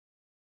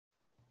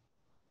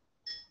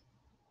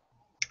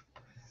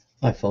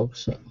Hi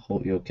folks,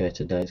 hope you're okay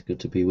today. It's good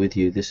to be with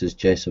you. This is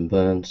Jason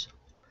Burns.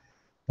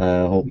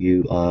 Hope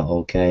you are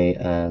okay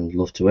and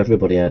love to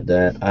everybody out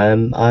there.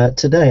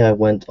 Today I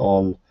went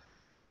on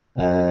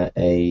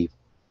a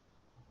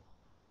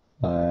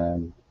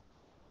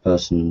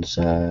person's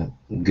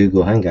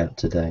Google Hangout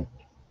today,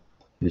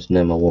 whose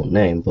name I won't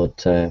name,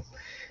 but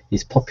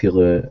he's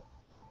popular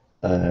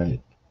uh,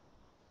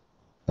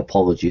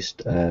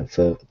 apologist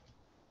for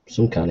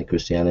some kind of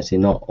Christianity,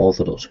 not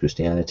Orthodox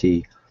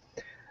Christianity,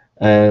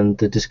 and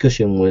the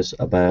discussion was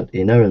about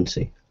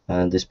inerrancy.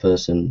 And this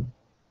person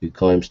who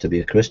claims to be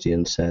a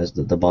Christian says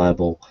that the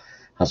Bible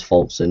has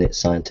faults in it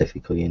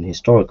scientifically and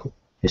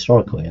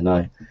historically. And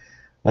I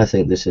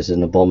think this is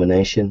an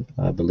abomination.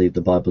 I believe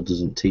the Bible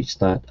doesn't teach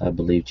that. I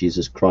believe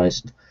Jesus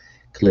Christ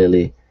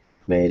clearly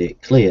made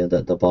it clear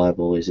that the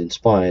Bible is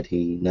inspired.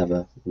 He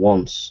never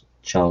once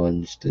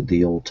challenged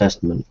the Old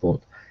Testament,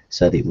 but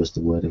said it was the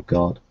Word of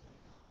God.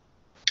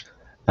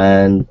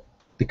 And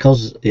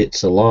because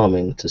it's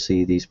alarming to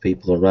see these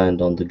people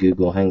around on the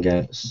Google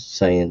Hangouts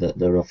saying that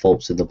there are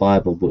faults in the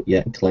Bible, but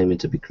yet claiming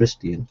to be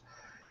Christian,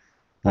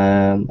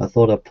 I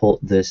thought I'd put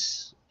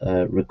this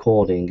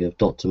recording of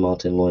Dr.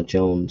 Martyn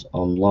Lloyd-Jones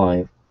on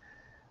live,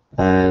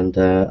 and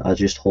I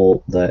just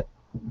hope that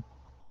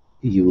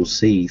you will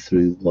see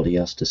through what he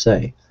has to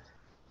say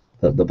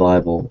that the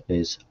Bible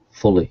is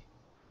fully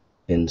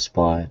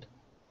inspired.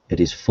 It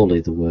is fully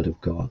the Word of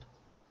God.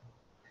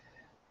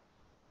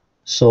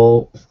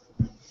 So,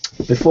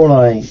 before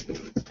I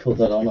put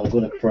that on, I'm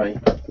going to pray.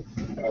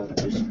 I'll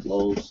just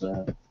close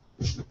the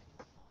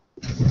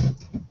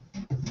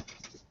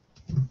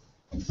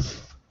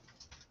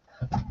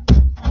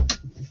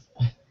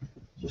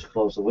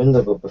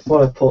window. But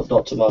before I put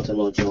Dr. Martyn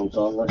Lloyd-Jones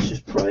on, let's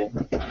just pray.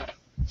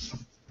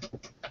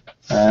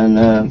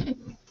 And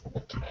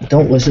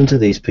don't listen to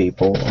these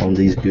people on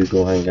these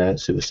Google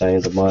Hangouts who are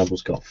saying the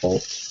Bible's got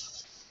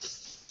faults.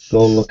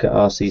 Go and look at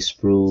R.C.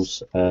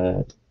 Sproul's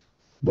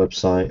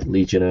website,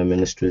 Legionnaire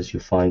Ministries.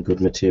 You'll find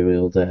good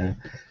material there.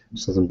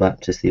 Southern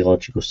Baptist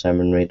Theological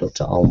Seminary,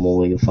 Dr. Al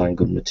Moore, you'll find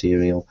good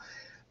material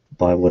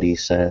by what he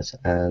says,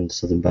 and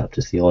Southern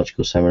Baptist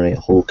Theological Seminary,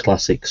 whole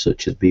classics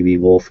such as B.B.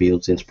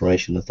 Warfield's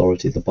Inspiration,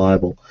 Authority of the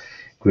Bible,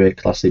 great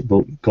classic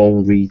book. Go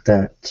and read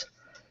that,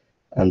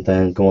 and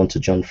then go on to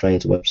John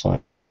Frayn's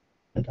website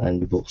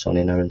and the books on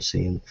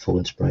inerrancy and full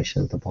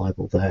inspiration of the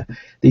Bible there.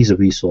 These are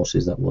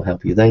resources that will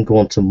help you. Then go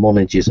on to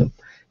monergism.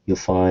 You'll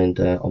find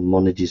on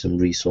monergism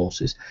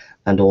resources,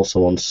 and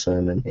also on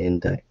Sermon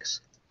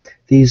Index.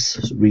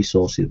 These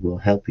resources will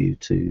help you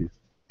to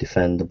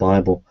defend the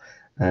Bible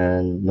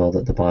and know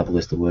that the Bible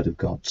is the Word of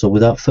God. So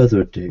without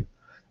further ado,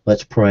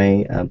 let's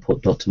pray and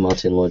put Dr.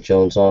 Martyn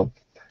Lloyd-Jones on,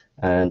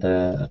 and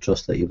I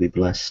trust that you'll be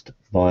blessed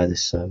by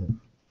this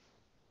sermon.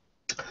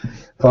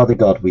 Father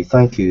God, we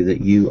thank you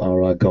that you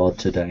are our God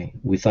today.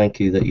 We thank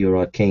you that you're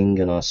our King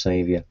and our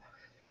Saviour.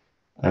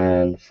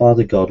 And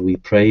Father God, we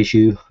praise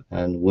you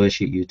and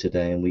worship you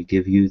today, and we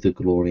give you the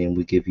glory and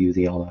we give you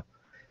the honour.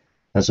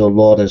 And so,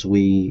 Lord, as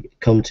we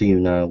come to you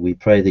now, we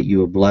pray that you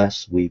would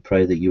bless, we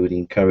pray that you would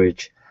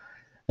encourage,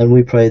 and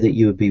we pray that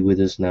you would be with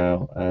us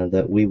now, and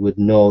that we would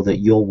know that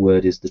your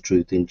word is the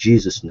truth. In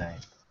Jesus' name,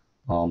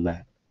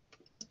 amen.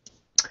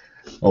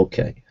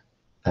 Okay,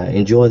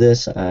 enjoy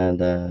this,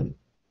 and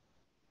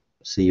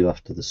see you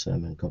after the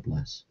sermon. God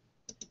bless.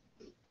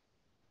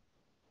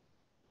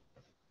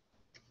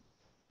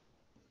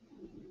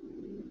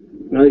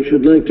 I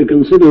should like to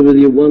consider with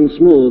you once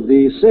more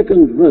the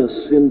second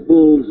verse in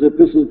Paul's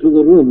epistle to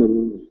the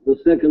Romans, the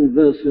second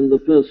verse in the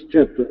first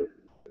chapter,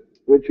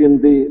 which in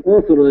the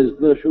authorized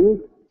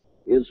version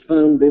is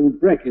found in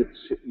brackets,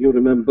 you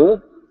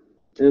remember,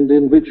 and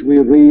in which we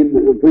read,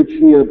 which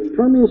he had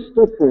promised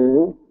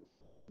afore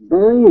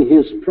by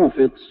his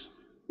prophets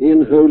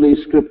in Holy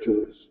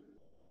Scriptures.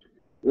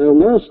 Now,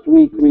 last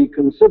week we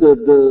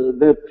considered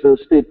that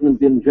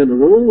statement in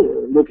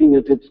general, looking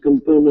at its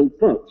component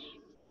parts.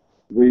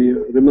 We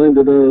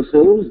reminded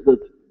ourselves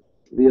that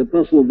the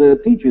apostle there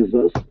teaches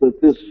us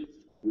that this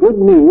good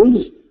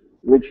news,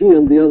 which he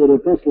and the other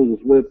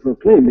apostles were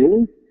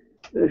proclaiming,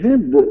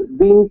 had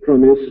been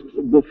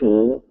promised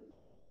before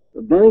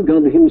by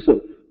God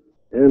himself.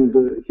 And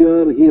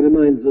here he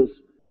reminds us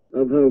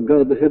of how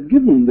God had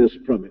given this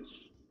promise.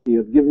 He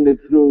had given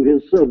it through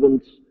his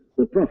servants,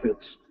 the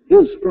prophets,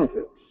 his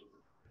prophets.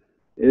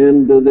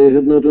 And they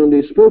had not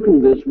only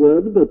spoken this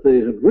word, but they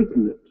had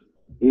written it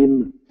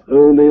in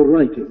holy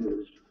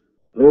writings,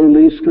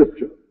 holy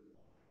scripture.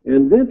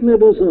 And that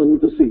led us on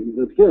to see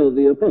that here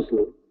the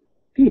apostle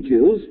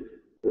teaches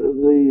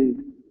the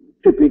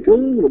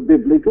typical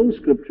biblical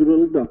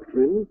scriptural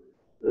doctrine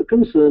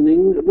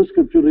concerning the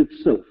scripture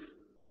itself,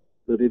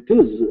 that it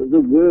is the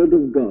word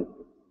of God.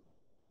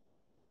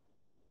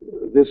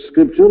 This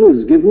scripture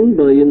is given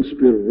by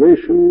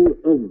inspiration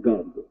of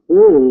God.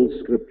 All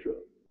scripture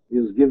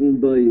is given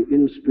by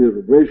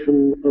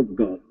inspiration of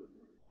God.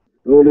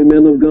 Holy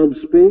men of God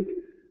spake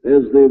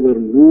as they were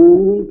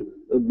moved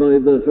by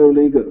the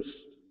Holy Ghost.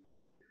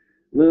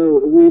 Now,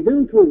 we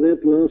dealt with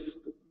that last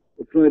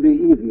Friday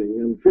evening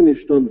and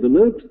finished on the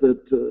note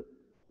that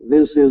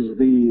This is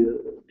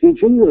the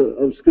teaching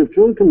of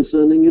Scripture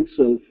concerning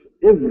itself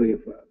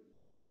everywhere,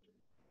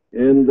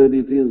 and that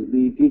it is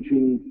the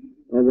teaching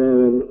of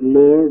our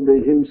Lord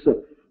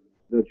himself,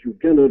 that you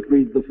cannot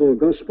read the four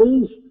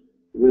Gospels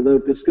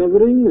without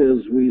discovering,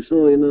 as we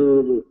saw in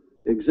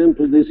our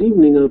example this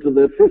evening out of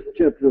that 5th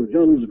chapter of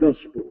John's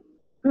Gospel,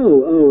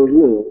 how our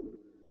Lord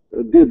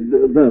did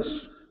thus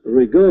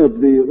regard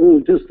the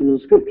Old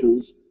Testament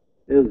Scriptures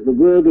as the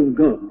Word of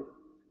God,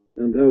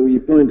 and how he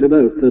pointed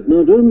out that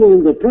not only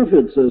in the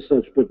prophets as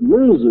such, but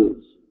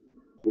Moses,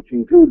 which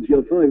includes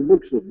your 5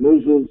 books of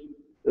Moses,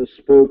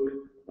 spoke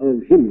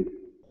of him.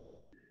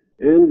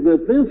 And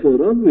that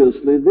therefore,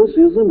 obviously, this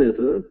is a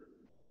matter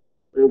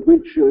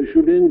which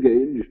should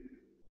engage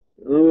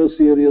our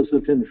serious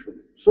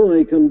attention. So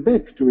I come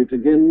back to it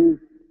again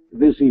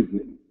this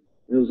evening,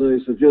 as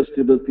I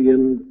suggested at the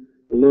end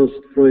last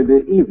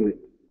Friday evening.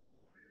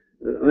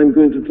 I'm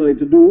going to try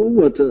to do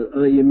what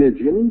I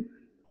imagine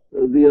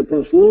the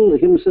apostle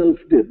himself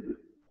did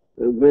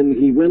when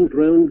he went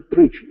round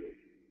preaching.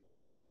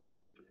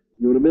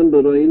 You remember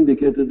I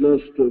indicated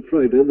last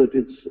Friday that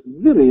it's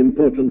very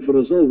important for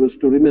us always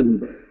to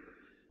remember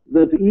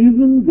that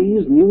even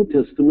these New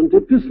Testament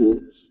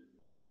epistles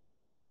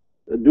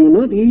do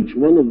not each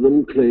one of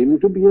them claim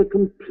to be a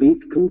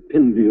complete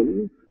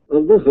compendium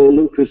of the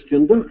whole of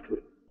Christian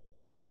doctrine.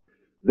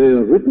 They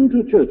are written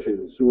to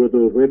churches who had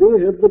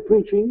already had the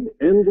preaching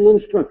and the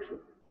instruction.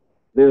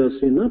 They are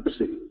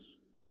synopses.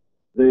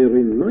 They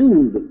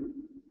remind them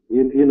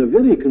in a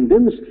very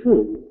condensed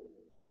form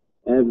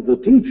of the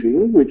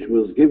teaching which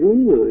was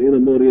given in a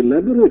more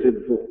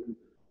elaborated form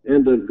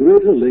and at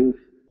greater length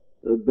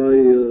by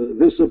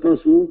this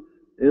apostle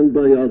and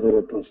by other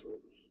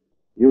apostles.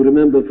 You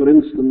remember, for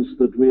instance,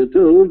 that we are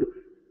told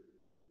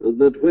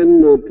that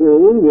when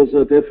Paul was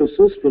at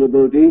Ephesus for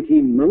about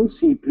 18 months,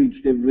 he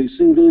preached every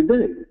single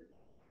day.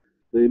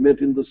 They met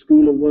in the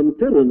school of one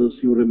Tyrannus,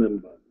 you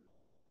remember.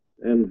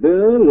 And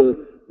there,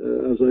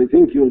 as I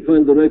think you'll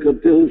find the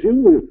record tells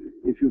you,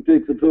 if you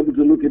take the trouble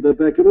to look it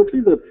up accurately,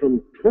 that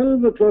from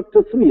 12 o'clock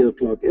to 3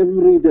 o'clock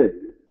every day,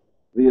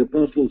 the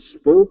apostles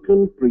spoke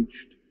and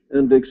preached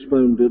and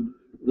expounded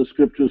the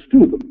Scriptures to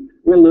them.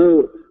 Well,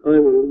 now,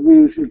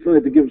 we shall try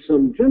to give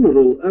some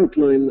general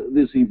outline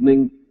this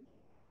evening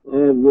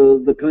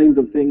of the kind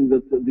of thing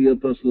that the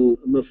apostle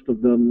must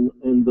have done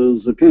on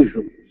those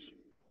occasions.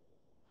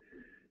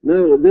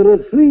 Now, there are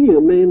 3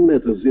 main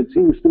matters, it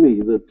seems to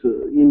me, that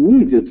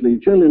immediately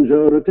challenge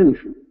our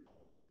attention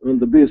on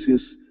the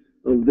basis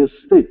of this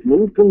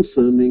statement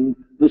concerning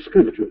the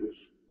Scriptures.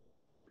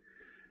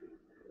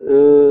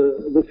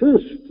 The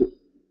first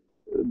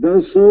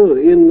does so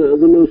in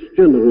the most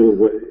general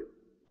way,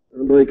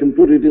 and I can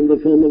put it in the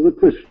form of a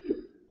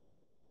question.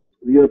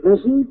 The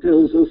apostle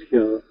tells us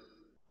here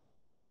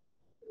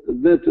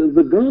that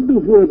the God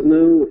who had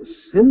now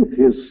sent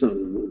his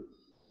Son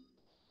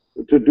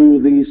to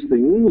do these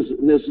things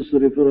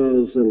necessary for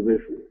our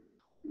salvation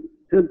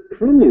had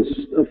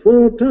promised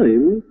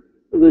aforetime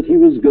that he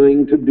was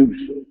going to do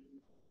so.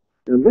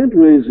 And that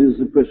raises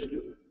a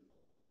question,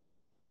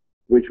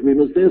 which we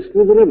must ask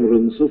with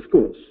reverence, of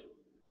course.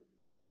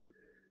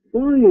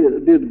 Why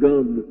did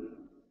God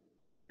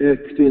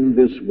act in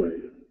this way?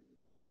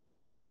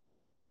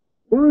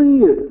 Why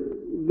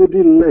the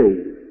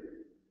delay?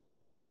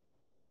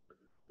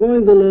 Why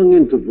the long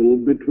interval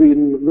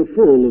between the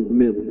fall of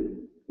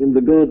men in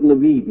the Garden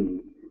of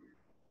Eden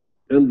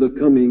and the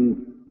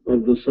coming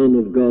of the Son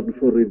of God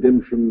for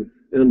redemption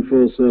and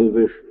for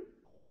salvation?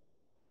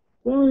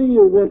 Why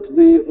what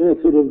the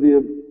author of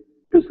the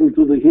Epistle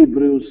to the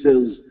Hebrews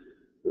says,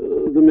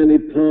 the many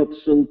parts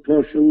and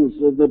portions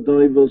of the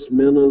diverse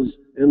manners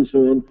and so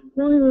on?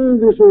 Why all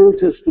this Old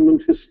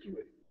Testament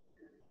history?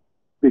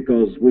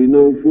 Because we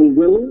know full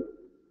well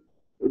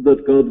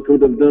that God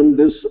could have done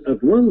this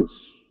at once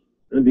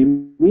and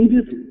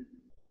immediately.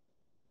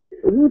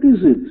 What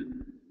is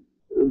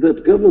it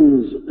that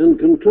governs and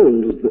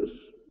controls this?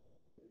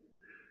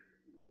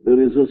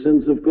 There is a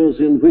sense, of course,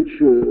 in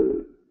which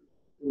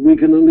we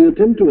can only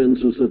attempt to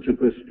answer such a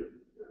question.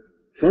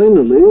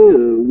 Finally,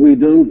 we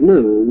don't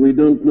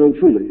know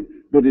fully,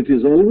 but it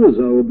is always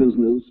our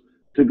business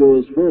to go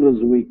as far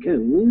as we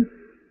can,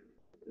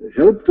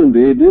 helped and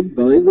aided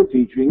by the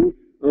teaching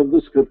of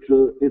the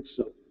Scripture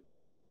itself.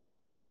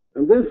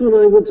 And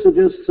therefore I would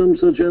suggest some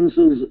such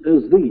answers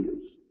as these,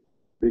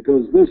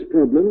 because this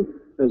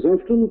problem has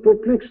often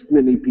perplexed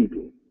many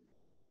people.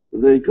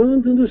 They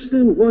can't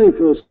understand why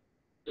for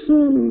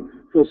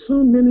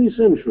so many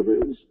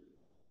centuries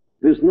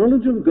this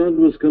knowledge of God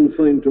was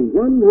confined to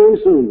one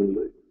race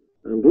only,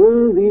 and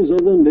all these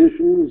other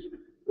nations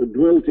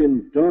dwelt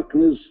in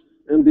darkness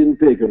and in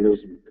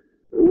paganism.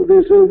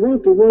 They say,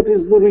 what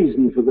is the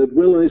reason for that?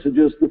 Well, I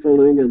suggest the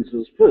following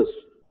answers. First,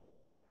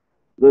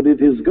 that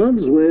it is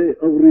God's way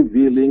of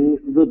revealing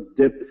the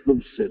depth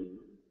of sin.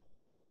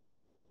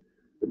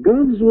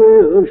 God's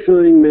way of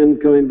showing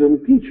mankind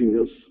and teaching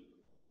us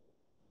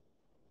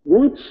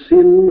what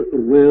sin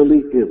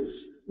really is.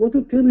 What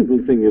a terrible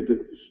thing it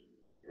is.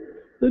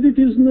 That it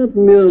is not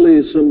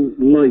merely some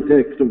light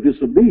act of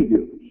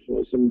disobedience,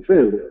 or some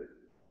failure,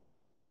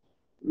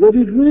 that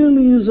it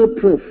really is a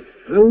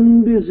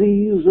profound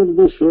disease of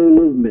the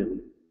soul of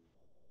men,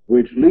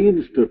 which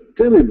leads to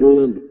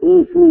terrible and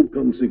awful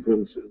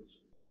consequences.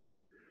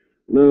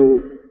 Now,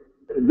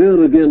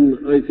 there again,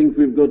 I think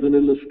we've got an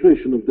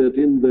illustration of that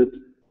in that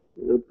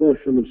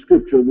portion of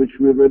Scripture which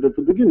we read at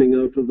the beginning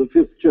out of the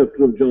 5th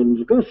chapter of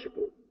John's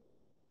Gospel.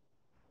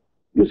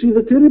 You see,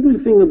 the terrible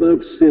thing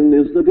about sin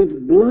is that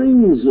it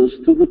blinds us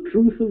to the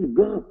truth of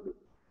God.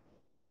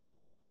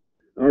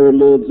 Our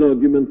Lord's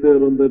argument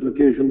there on that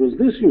occasion was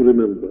this, you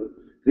remember.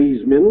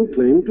 These men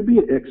claimed to be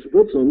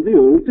experts on the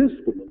Old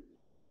Testament.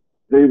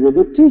 They were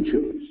the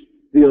teachers,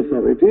 the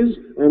authorities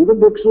on the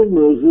books of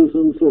Moses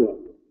and so on.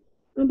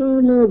 And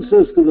our Lord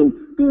says to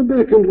them, go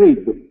back and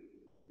read them.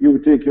 You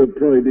take your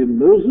pride in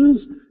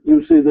Moses,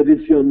 you say that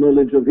it's your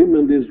knowledge of him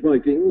and his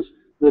writings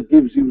that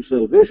gives you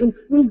salvation.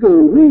 Well, go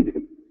and read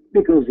him,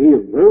 because he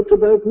wrote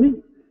about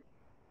me.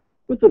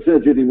 But the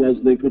tragedy was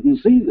they couldn't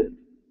see that.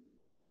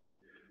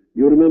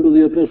 You remember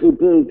the Apostle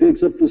Paul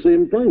takes up the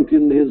same point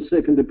in his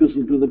second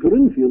epistle to the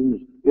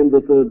Corinthians in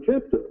the 3rd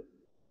chapter.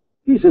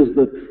 He says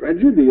the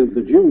tragedy of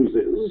the Jews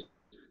is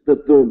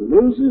that though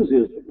Moses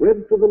is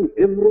read to them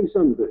every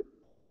Sunday,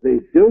 they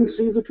don't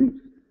see the truth.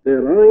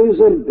 Their eyes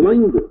are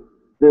blinded.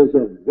 There's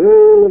a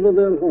veil over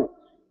their hearts.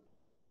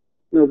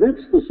 Now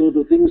that's the sort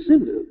of thing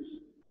sin is.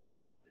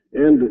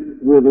 And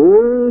with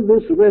all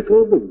this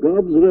record of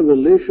God's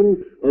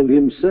revelation of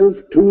himself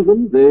to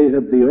them, they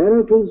had the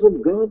oracles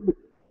of God.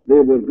 They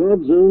were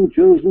God's own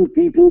chosen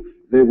people.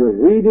 They were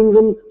reading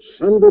them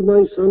Sunday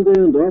by Sunday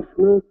and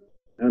oftener,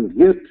 and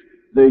yet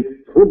they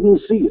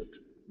couldn't see it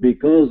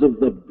because of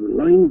the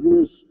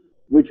blindness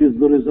which is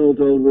the result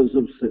always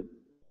of sin.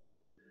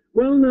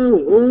 Well, now,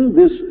 all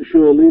this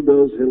surely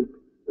does help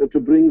to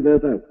bring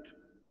that out.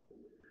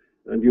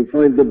 And you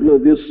find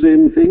this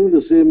same thing,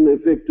 the same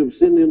effect of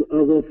sin in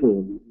other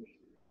forms.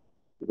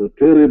 The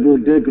terrible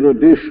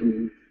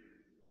degradation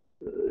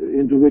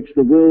into which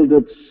the world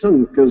had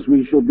sunk, as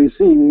we shall be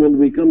seeing when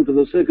we come to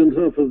the second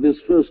half of this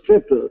first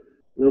chapter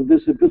of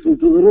this epistle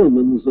to the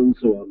Romans and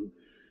so on.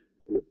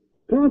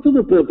 Part of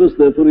the purpose,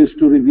 therefore, is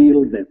to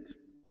reveal that.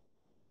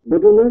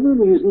 But another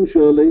reason,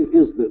 surely,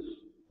 is this.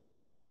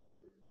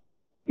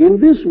 In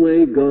this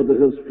way, God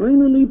has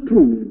finally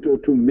proved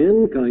to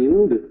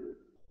mankind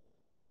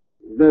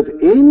that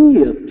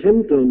any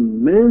attempt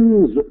on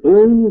man's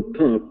own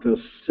part to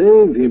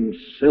save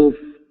himself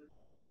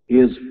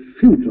is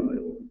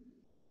futile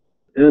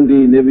and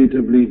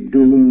inevitably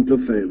doomed to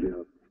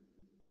failure.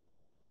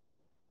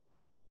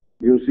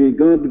 You see,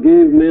 God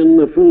gave man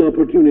a full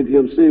opportunity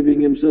of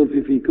saving himself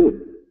if he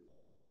could.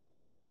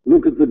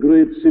 Look at the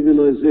great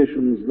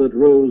civilizations that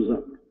rose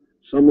up.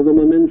 Some of them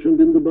are mentioned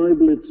in the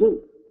Bible itself.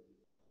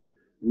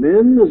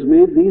 Man has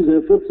made these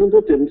efforts and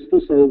attempts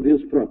to solve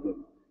his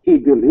problem. He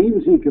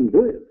believes he can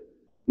do it.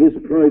 His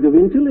pride of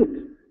intellect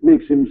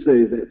makes him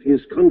say that.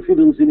 His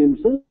confidence in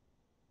himself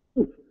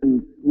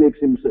makes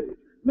him say,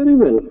 very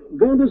well,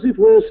 God, as it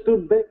were,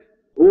 stood back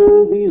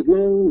all these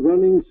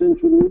long-running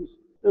centuries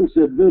and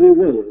said, very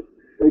well,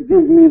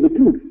 give me the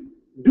proof.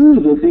 Do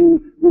the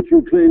thing which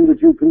you claim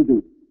that you can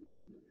do.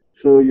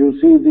 So you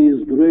see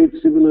these great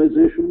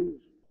civilizations,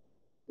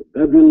 the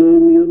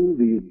Babylonian,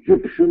 the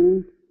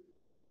Egyptian,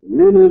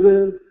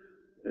 Nineveh,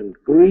 and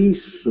Greece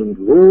and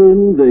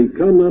Rome, they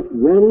come up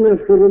one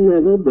after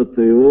another, but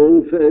they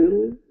all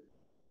fail.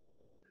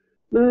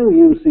 Now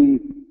you see,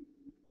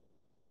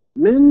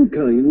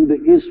 mankind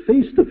is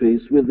face to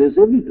face with this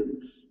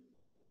evidence.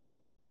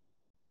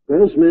 Of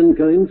course,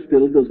 mankind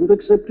still doesn't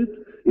accept it.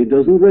 It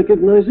doesn't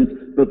recognize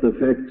it, but the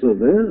facts are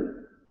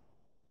there.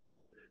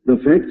 The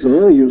facts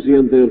are, you see,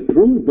 and they're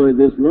proved by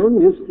this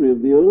long history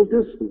of the Old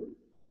Testament,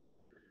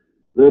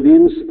 that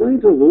in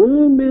spite of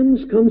all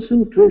men's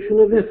concentration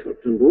of effort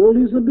and all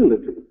his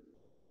ability,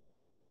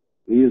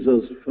 he is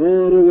as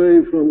far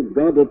away from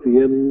God at the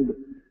end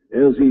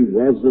as he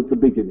was at the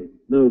beginning.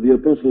 Now, the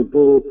Apostle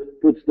Paul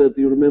puts that,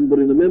 you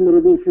remember, in a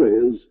memorable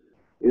phrase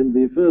in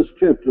the 1st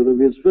chapter of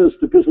his first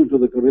epistle to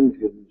the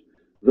Corinthians.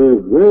 The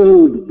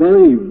world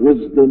by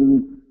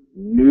wisdom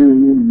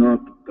knew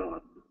not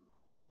God.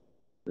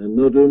 And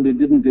not only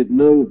didn't it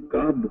know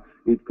God,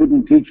 it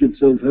couldn't teach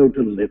itself how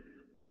to live.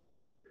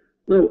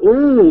 Now,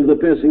 all the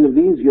passing of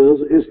these years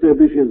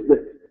establishes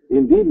that.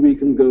 Indeed, we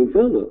can go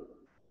further.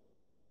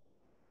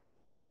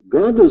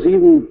 God has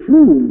even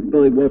proved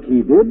by what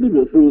he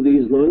did through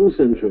these long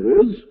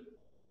centuries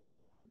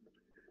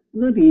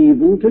that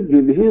even to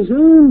give his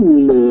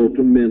own law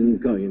to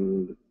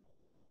mankind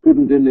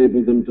couldn't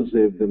enable them to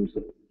save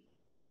themselves.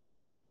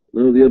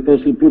 Now, the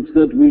apostle puts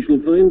that, we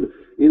shall find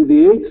in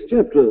the 8th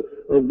chapter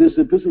of this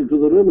epistle to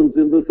the Romans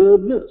in the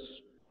 3rd verse.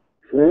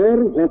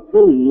 For what the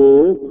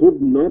law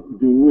could not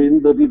do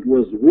in that it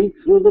was weak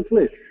through the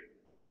flesh,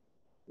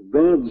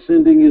 God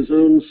sending his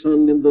own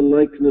Son in the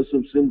likeness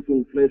of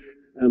sinful flesh,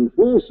 and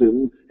for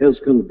sin has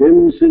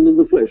condemned sin in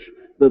the flesh,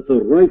 that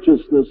the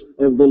righteousness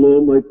of the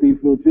law might be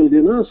fulfilled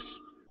in us,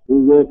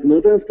 who walk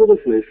not after the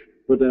flesh,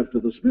 but after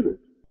the Spirit.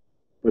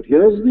 But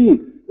here's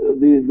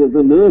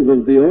the nerve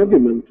of the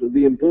argument,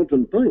 the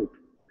important point.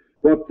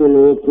 what the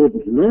law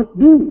could not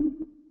do.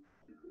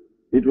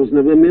 It was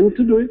never meant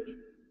to do it,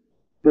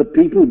 but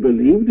people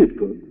believed it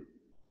could.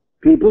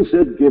 People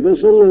said, give us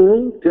a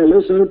law, tell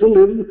us how to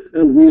live,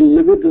 and we'll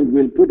live it and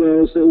we'll put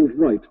ourselves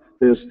right.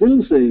 They're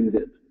still saying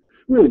that.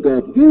 Well,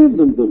 God gave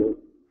them the law.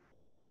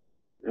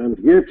 And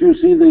yet, you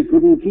see, they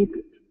couldn't keep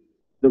it.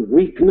 The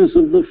weakness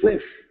of the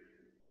flesh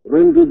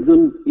rendered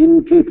them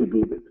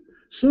incapable of it.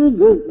 So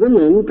the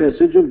long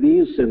passage of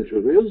these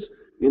centuries,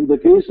 in the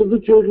case of the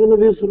children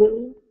of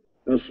Israel,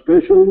 a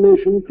special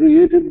nation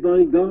created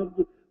by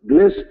God,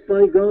 blessed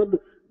by God,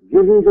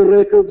 given the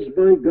records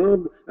by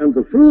God, and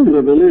the full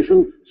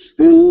revelation,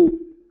 still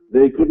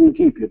they couldn't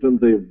keep it, and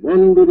they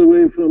wandered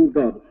away from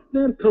God.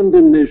 Their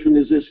condemnation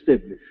is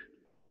established.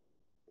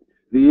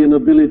 The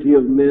inability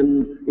of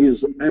men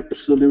is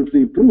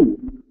absolutely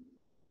proved.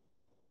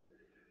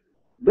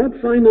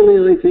 But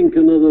finally, I think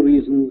another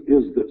reason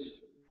is this,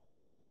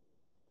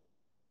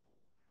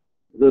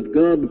 that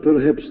God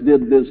perhaps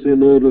did this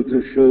in order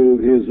to show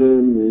his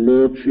own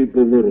lordship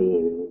over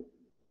all,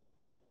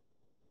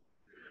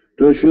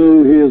 to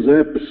show his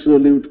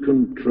absolute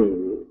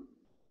control,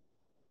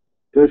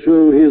 to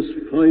show his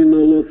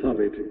final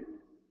authority.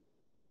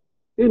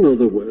 In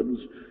other words,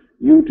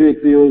 you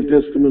take the Old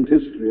Testament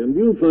history and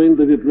you'll find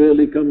that it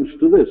really comes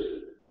to this.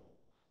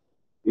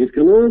 It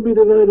can all be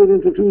divided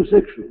into two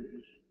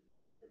sections: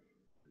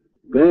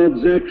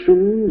 God's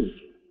actions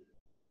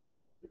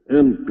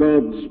and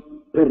God's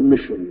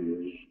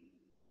permissions.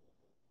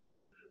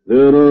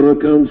 There are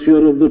accounts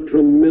here of the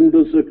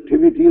tremendous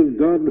activity of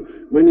God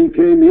when he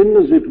came in,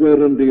 as it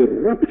were, and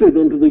erupted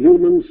onto the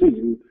human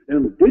scene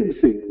and did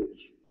things.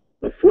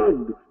 The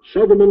flood,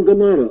 Sodom and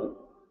Gomorrah,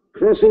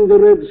 crossing the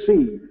Red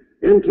Sea,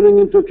 entering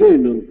into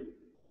Canaan,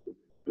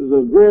 the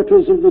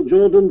waters of the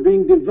Jordan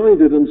being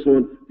divided and so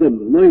on, the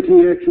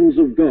mighty actions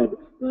of God.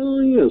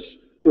 Oh, yes,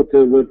 but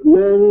there were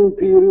long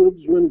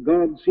periods when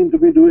God seemed to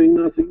be doing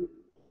nothing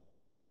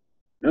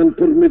and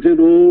permitted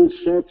all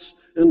sorts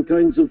and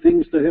kinds of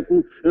things to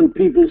happen, and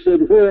people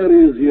said, where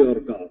is your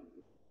God?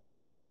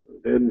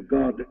 And then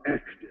God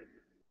acted,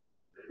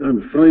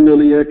 and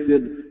finally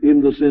acted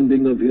in the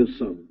sending of his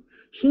Son.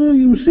 So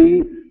you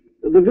see,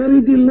 the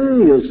very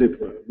delay, as it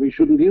were, we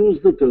shouldn't use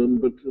the term,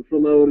 but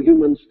from our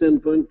human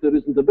standpoint, there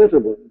isn't a better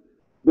one.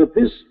 But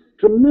this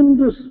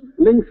tremendous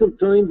length of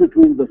time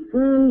between the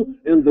fall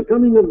and the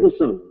coming of the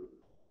Son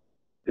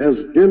has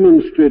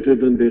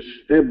demonstrated and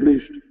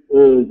established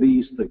all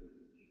these things.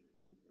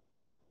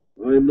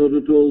 I'm not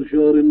at all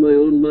sure in my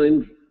own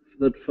mind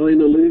that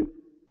finally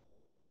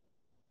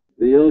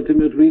the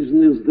ultimate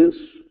reason is this,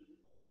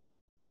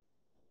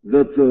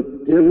 that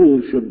the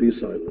devil should be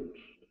silenced.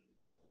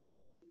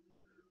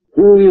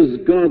 Who is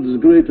God's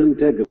great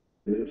antagonist,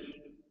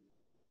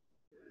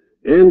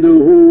 and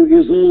who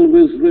is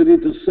always ready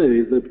to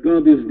say that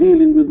God is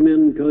dealing with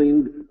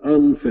mankind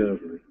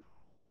unfairly.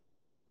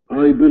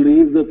 I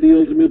believe that the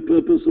ultimate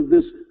purpose of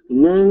this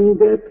long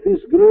gap,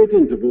 this great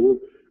interval,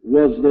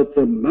 was that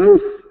the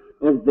mouth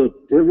of the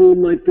devil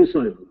might be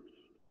silenced.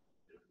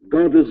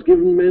 God has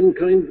given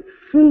mankind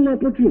full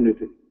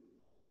opportunity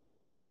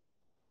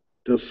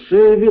to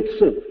save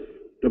itself,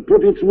 to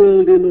put its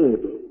world in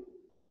order,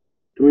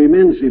 to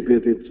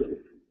emancipate itself.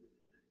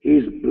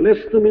 He's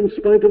blessed them in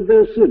spite of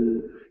their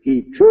sin.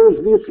 He chose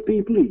these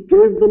people, he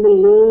gave them a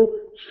law,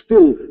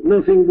 still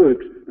nothing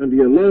worked, and he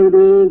allowed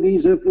all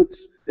these efforts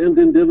and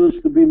endeavors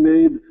to be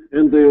made,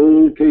 and they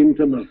all came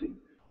to nothing.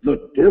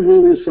 The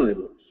devil is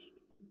silenced.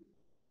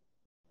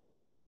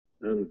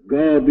 And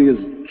God is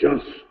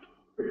just,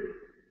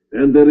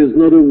 and there is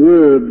not a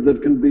word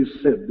that can be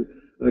said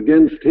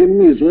against him,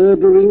 his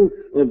ordering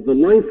of the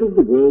life of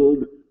the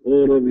world,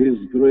 or of his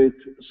great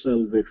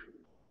salvation.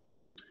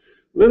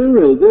 Very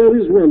well, there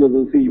is one of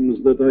the themes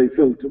that I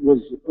felt was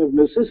of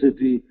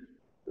necessity,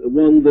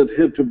 one that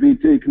had to be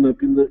taken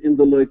up in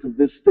the light of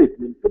this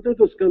statement. But let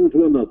us come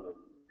to another.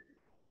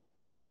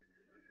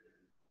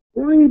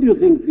 Why do you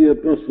think the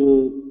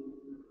apostle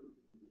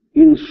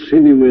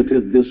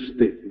insinuated this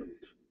statement?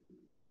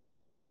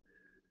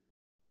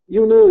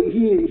 You know,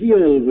 he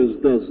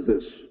always does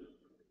this.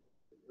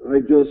 I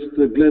just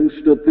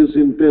glanced at this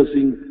in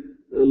passing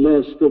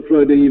last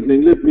Friday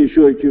evening. Let me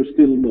show it you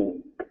still more.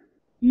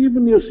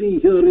 Even, you see,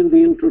 here in the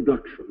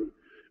introduction,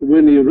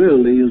 when he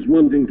really is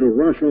wanting to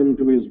rush on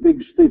to his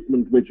big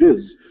statement, which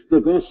is the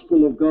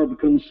gospel of God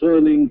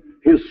concerning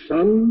his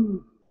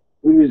Son,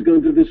 whom he's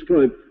going to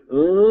describe.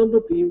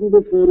 But even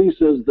before he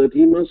says that,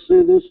 he must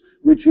say this,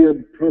 which he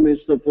had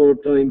promised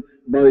aforetime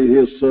by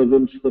his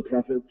servants, the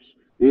prophets,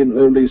 in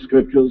Holy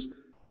Scriptures.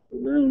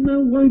 Now,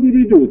 why did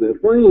he do that?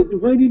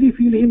 Why did he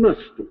feel he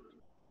must do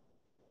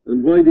it?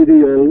 And why did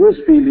he always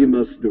feel he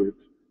must do it?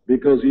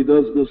 Because he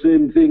does the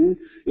same thing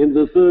in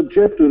the 3rd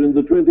chapter, in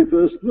the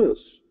 21st verse.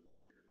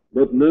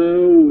 But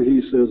now,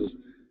 he says,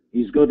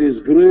 he's got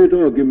his great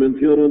argument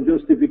here on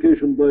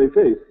justification by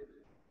faith.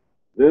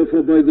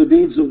 Therefore, by the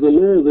deeds of the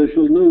law, there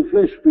shall no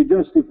flesh be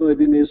justified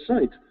in his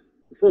sight.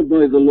 For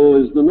by the law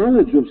is the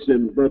knowledge of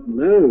sin. But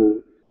now,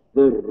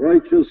 the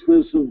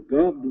righteousness of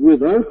God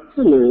without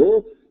the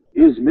law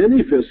is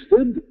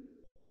manifested,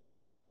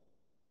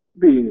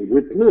 being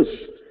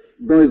witnessed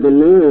by the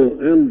law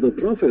and the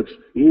prophets,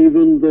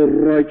 even the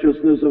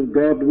righteousness of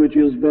God which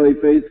is by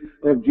faith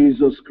of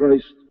Jesus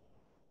Christ.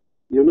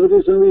 You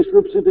notice how he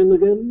slips it in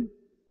again?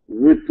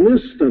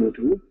 Witnessed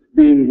unto,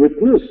 being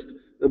witnessed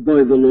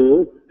by the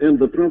law and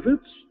the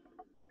prophets.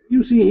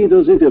 You see, he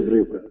does it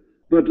everywhere.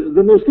 But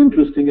the most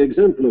interesting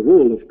example of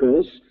all, of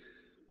course,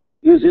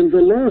 is in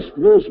the last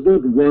verse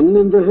but one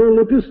in the whole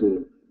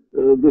epistle,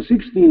 the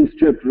 16th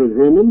chapter of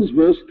Romans,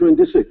 verse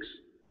 26.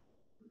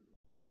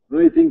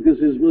 I think this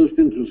is most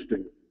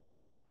interesting.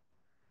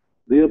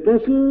 The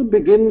apostle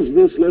begins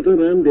this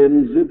letter and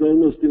ends it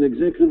almost in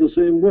exactly the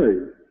same way.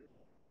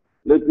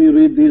 Let me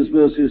read these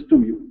verses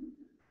to you.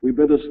 We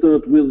better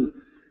start with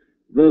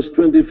verse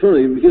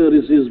 25. Here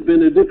is his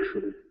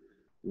benediction.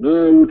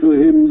 Now to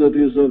him that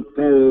is of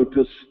power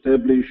to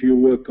establish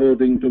you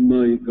according to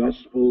my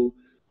gospel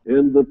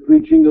and the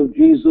preaching of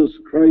Jesus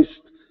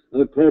Christ,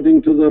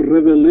 according to the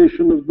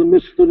revelation of the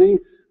mystery,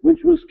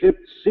 which was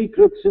kept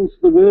secret since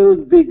the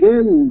world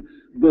began,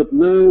 but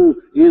now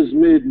is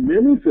made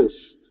manifest,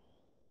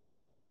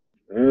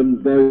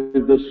 and by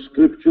the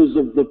scriptures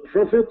of the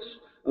prophets,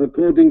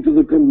 according to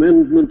the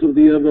commandment of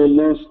the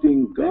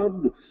everlasting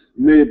God,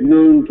 made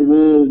known to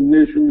all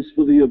nations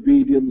for the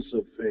obedience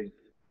of faith.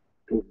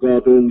 To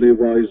God only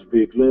wise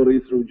be glory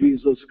through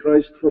Jesus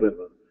Christ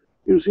forever.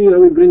 You see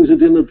how he brings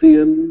it in at the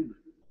end?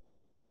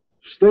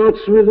 Starts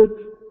with it,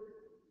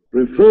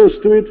 refers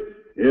to it,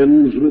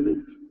 ends with it.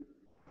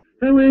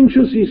 How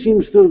anxious he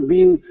seems to have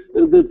been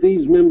that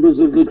these members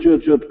of the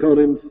church at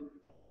Corinth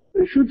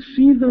should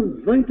see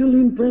the vital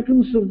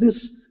importance of this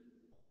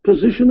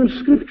position of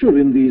Scripture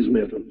in these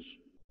matters.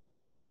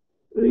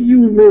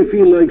 You may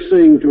feel like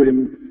saying to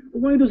him,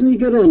 why doesn't he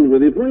get on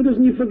with it? Why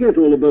doesn't he forget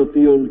all about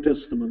the Old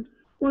Testament?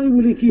 Why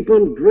will he keep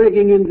on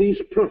dragging in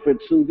these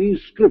prophets and these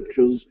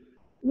Scriptures?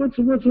 What's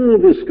all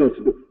this got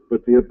to do?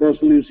 But the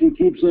apostle, you see,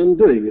 keeps on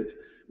doing it.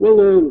 Well,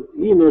 now,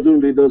 he not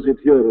only does it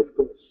here, of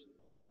course,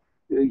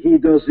 he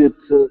does it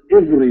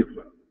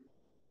everywhere.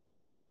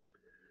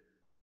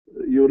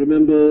 You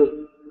remember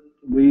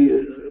we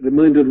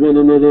reminded one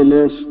another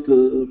last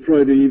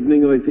Friday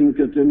evening, I think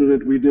at any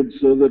rate we did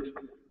so, that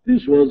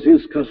this was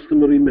his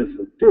customary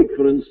method. Take,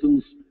 for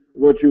instance,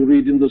 what you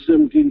read in the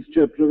 17th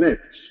chapter of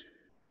Acts,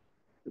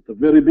 at the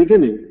very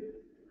beginning.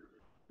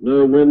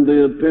 Now, when they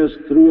had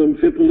passed through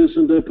Amphipolis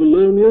and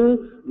Apollonia,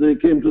 they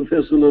came to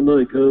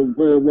Thessalonica,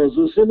 where was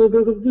a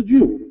synagogue of the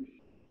Jews.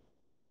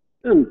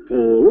 And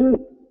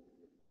Paul,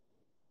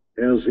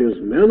 as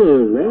his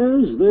manner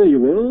was, there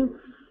you are,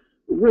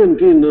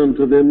 went in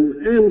unto them,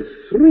 and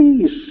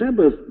 3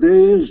 Sabbath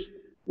days,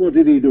 what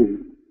did he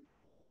do?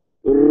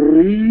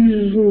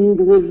 Reasoned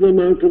with them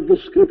out of the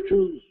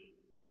Scriptures.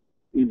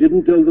 He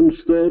didn't tell them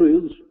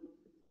stories.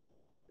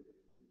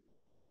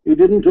 He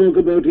didn't talk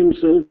about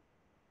himself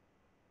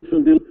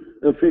and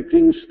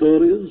affecting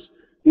stories.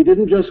 He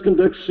didn't just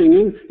conduct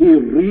singing. He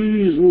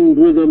reasoned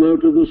with them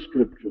out of the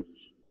Scriptures,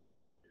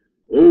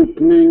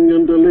 opening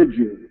and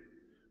alleging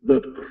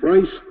that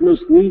Christ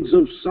must needs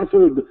have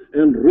suffered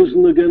and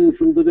risen again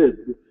from the dead,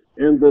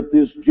 and that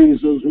this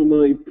Jesus whom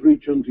I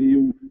preach unto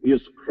you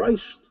is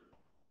Christ.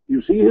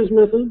 You see his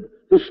method?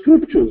 The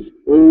Scriptures,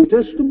 Old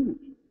Testament,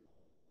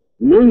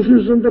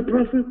 Moses and the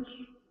prophets,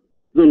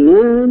 the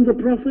law and the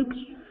prophets.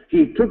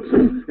 He took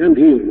them and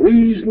he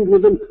reasoned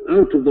with them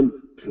out of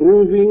them,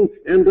 proving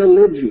and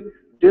alleging,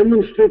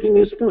 demonstrating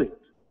his point.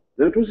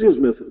 That was his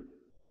method.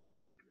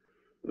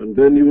 And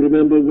then you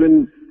remember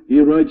when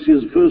he writes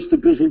his first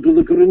epistle to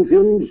the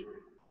Corinthians,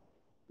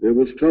 there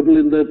was trouble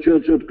in that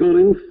church at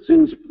Corinth.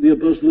 Since the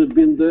apostle had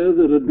been there,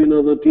 there had been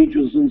other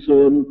teachers and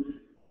so on.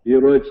 He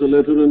writes a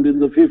letter, and in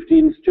the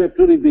 15th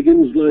chapter he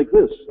begins like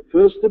this.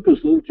 First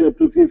epistle,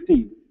 chapter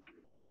 15.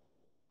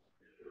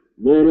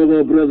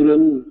 Moreover,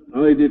 brethren,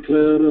 I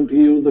declare unto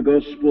you the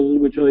gospel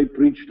which I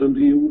preached unto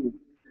you,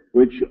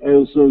 which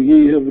also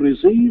ye have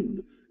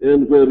received,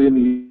 and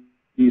wherein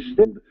ye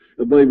stand,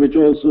 by which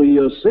also ye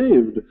are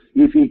saved,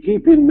 if ye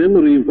keep in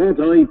memory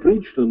what I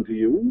preached unto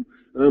you,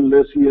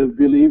 unless ye have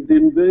believed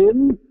in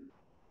vain.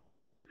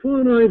 For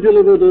I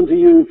delivered unto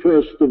you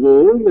first of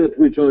all that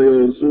which I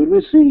also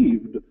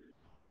received,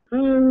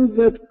 how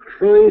that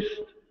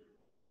Christ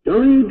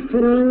died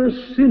for our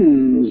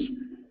sins,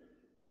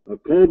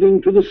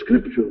 according to the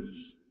Scriptures,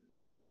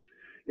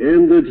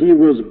 and that he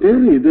was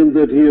buried, and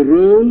that he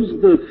rose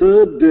the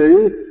 3rd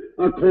day,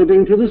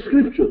 according to the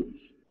Scriptures.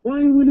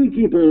 Why will he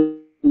keep on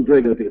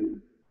dragging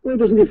in? Why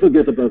doesn't he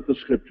forget about the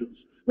Scriptures?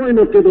 Why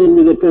not get on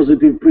with the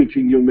positive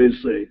preaching, you may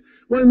say?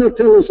 Why not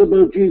tell us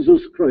about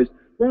Jesus Christ?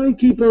 Why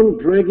keep on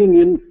dragging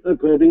in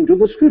according to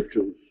the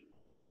Scriptures?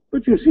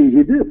 But you see,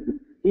 he did.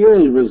 He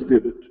always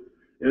did it.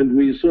 And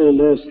we saw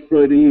last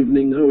Friday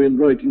evening how in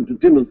writing to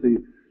Timothy,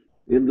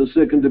 in the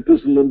 2nd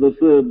epistle and the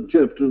 3rd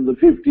chapter and the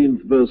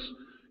 15th verse,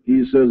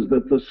 he says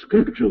that the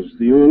Scriptures,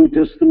 the Old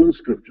Testament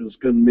Scriptures,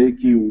 can make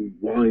you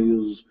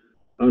wise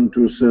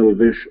unto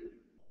salvation.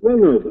 Well,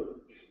 now then,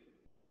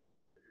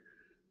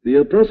 the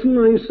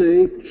apostle, I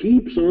say,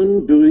 keeps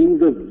on doing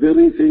the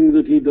very thing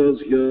that he does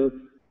here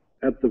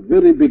at the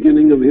very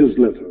beginning of his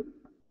letter.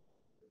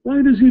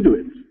 Why does he do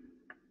it?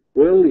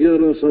 Well,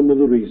 here are some of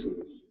the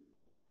reasons.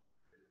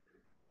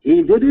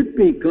 He did it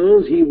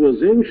because he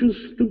was anxious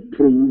to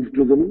prove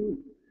to them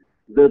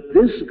that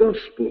this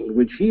gospel,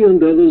 which he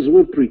and others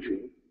were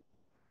preaching,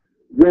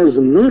 was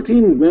not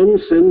in one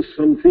sense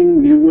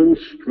something new and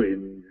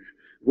strange,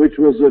 which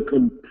was a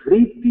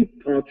complete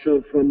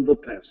departure from the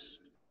past.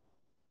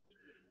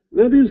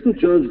 That is the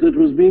charge that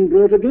was being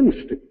brought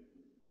against him.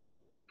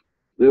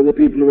 There were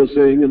people who were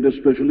saying, and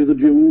especially the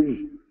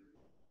Jews,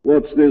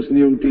 what's this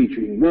new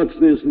teaching? What's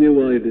this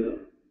new idea?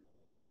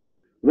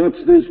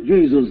 What's this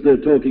Jesus they're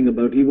talking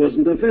about? He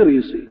wasn't a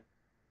Pharisee.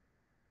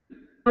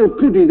 How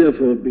could he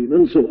therefore have been?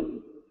 And so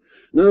on.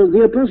 Now,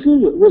 the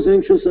apostle was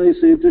anxious, I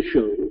say, to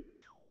show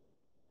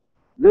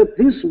that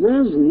this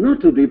was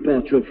not a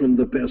departure from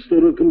the past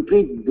or a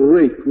complete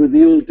break with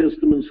the Old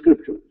Testament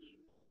scriptures.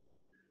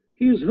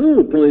 His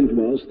whole point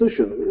was to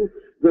show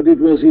that it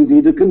was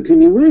indeed a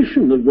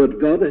continuation of what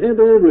God had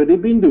already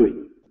been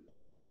doing.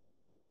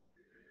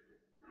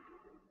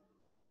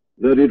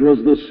 That it was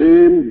the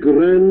same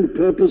grand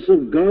purpose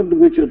of God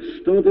which had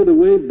started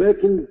away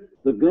back in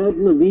the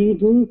Garden of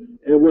Eden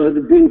and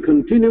had been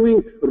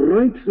continuing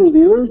right through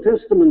the Old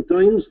Testament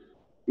times.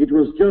 It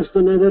was just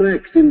another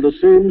act in the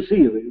same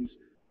series,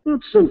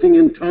 not something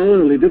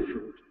entirely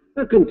different,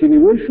 a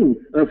continuation,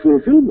 a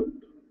fulfillment.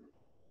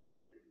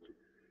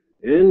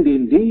 And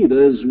indeed,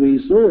 as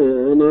we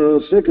saw on our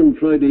second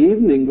Friday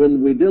evening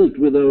when we dealt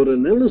with our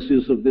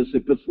analysis of this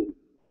epistle,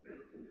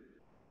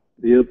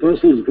 the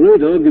apostle's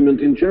great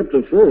argument in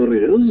chapter 4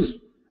 is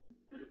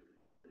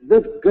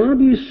that God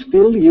is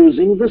still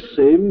using the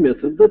same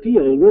method that he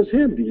always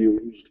had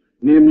used,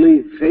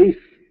 namely faith.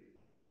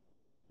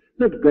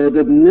 That God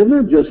had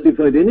never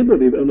justified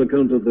anybody on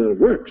account of their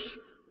works,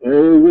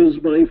 always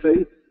by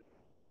faith.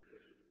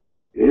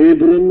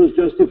 Abraham was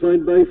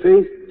justified by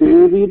faith,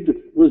 David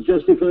was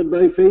justified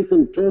by faith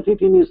and taught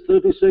it in his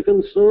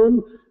 32nd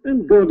Psalm,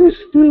 and God is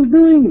still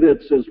doing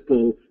that, says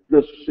Paul.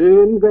 The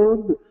same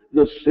God,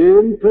 the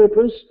same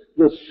purpose,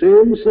 the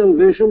same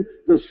salvation,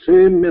 the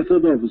same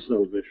method of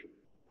salvation.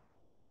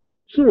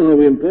 So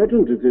how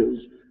important it is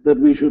that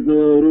we should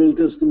know our Old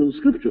Testament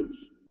scriptures.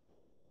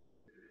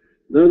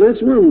 Now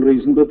that's one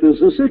reason, but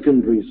there's a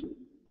second reason.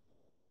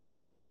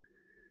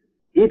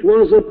 It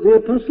was the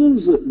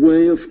apostle's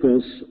way, of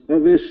course,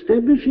 of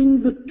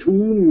establishing the two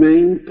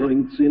main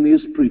points in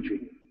his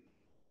preaching.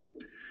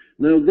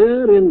 Now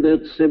there in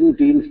that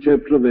 17th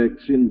chapter of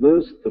Acts in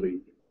verse 3,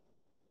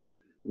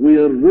 we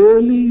are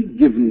really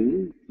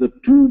given the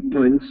 2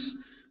 points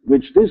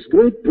which this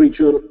great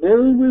preacher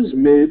always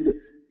made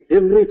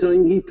every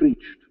time he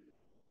preached.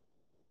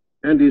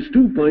 And his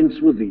 2 points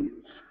were these: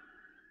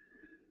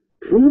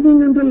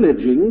 proving and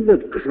alleging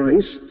that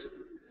Christ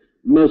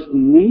must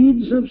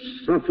needs have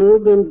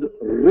suffered and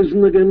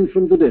risen again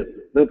from the dead.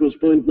 That was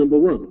point number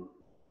 1.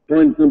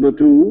 Point number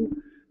 2,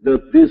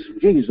 that this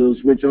Jesus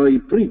which I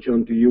preach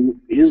unto you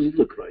is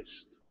the Christ.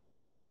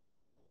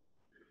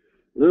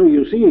 Now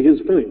you see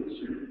his points.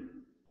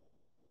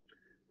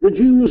 The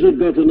Jews had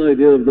got an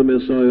idea of the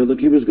Messiah, that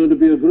he was going to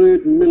be a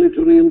great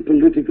military and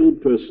political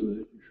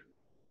personage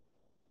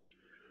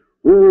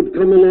who would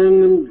come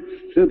along and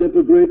set up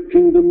a great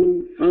kingdom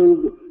and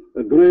found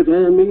a great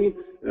army,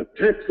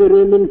 attack the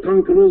Roman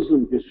conquerors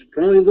and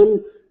destroy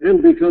them,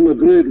 and become a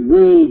great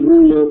world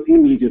ruler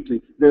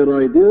immediately.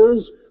 Their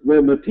ideas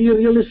were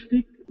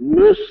materialistic,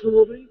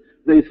 mercenary.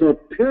 They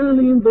thought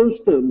purely in those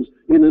terms,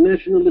 in a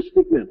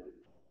nationalistic manner.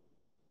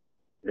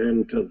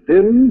 And to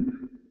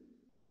them,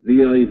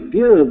 the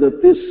idea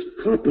that this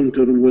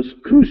carpenter who was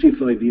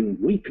crucified in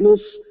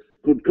weakness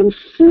could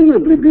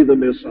conceivably be the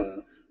Messiah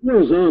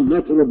was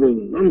unutterable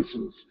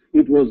nonsense.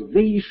 It was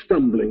the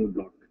stumbling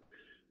block.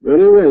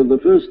 Very well,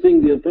 the first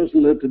thing the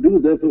apostle had to do,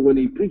 therefore, when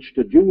he preached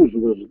to Jews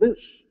was this,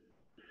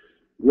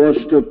 was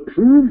to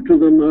prove to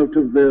them out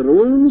of their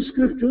own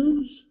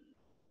scriptures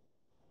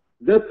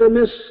that the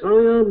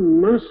Messiah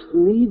must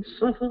needs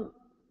suffer.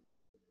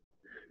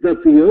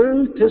 That the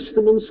Old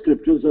Testament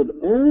scriptures had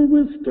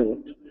always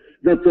taught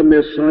that the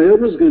Messiah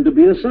was going to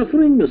be a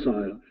suffering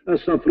Messiah, a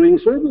suffering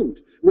servant,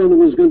 one who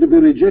was going to be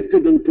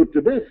rejected and put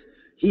to death.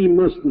 He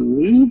must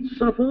needs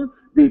suffer,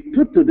 be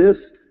put to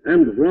death,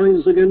 and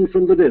rise again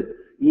from the dead.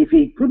 If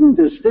he couldn't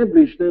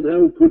establish that,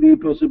 how could he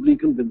possibly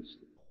convince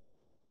them?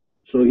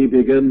 So he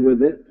began with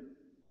that.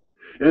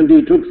 And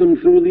he took them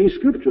through these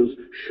scriptures,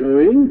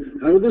 showing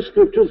how the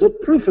scriptures had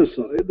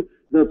prophesied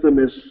that the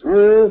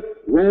Messiah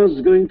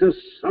was going to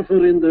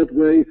suffer in that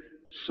way,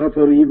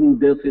 suffer even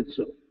death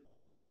itself.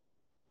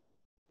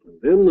 And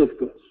then, of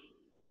course,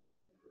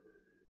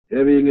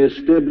 having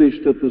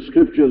established that the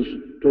scriptures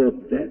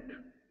taught that,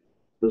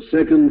 the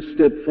second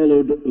step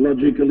followed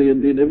logically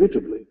and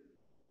inevitably.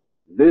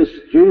 This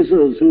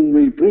Jesus whom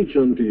we preach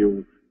unto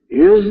you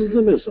is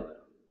the Messiah.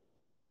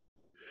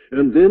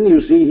 And then,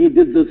 you see, he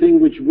did the thing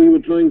which we were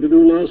trying to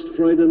do last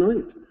Friday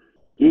night.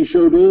 He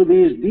showed all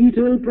these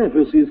detailed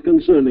prophecies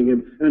concerning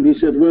him, and he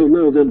said, well,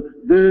 now then,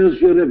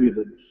 there's your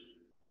evidence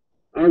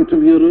out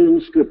of your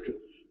own scriptures.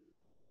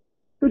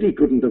 But he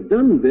couldn't have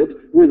done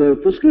that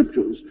without the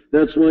Scriptures.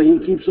 That's why he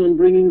keeps on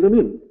bringing them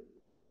in.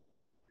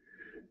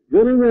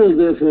 Very well,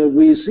 therefore,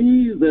 we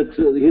see that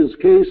his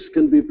case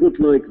can be put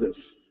like this,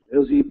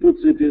 as he puts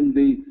it in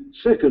the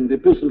second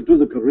epistle to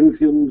the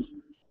Corinthians,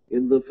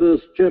 in the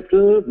first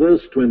chapter,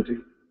 verse 20.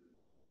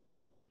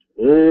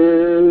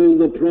 All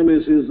the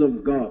promises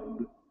of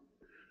God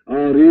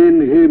are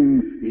in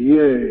him,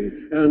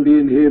 yea, and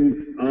in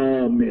him,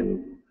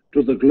 amen,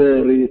 to the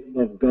glory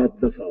of God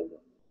the Father.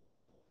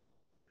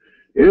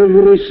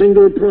 Every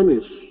single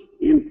promise,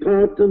 in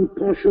part and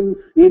portion,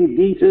 in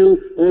detail,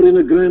 or in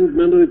a grand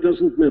manner, it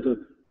doesn't matter.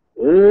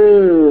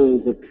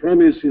 All the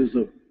promises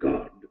of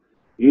God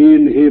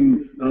in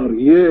him are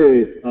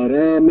yea,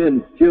 are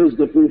amen. Here's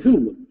the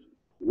fulfillment,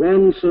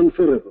 once and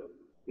forever.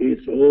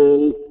 It's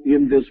all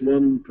in this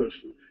one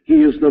person.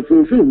 He is the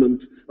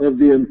fulfillment of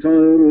the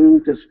entire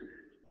Old Testament.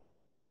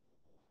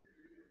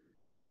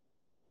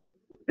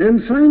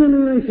 And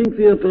finally, I think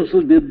the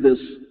apostle did this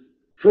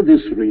for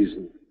this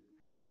reason.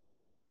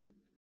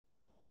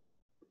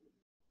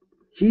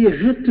 He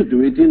had to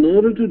do it in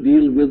order to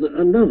deal with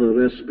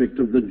another aspect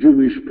of the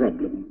Jewish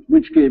problem,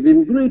 which gave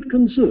him great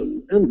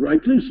concern, and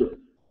rightly so.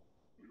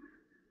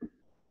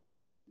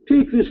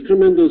 Take this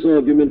tremendous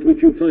argument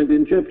which you find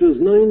in chapters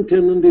 9, 10,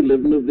 and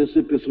 11 of this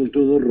epistle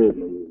to the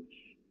Romans.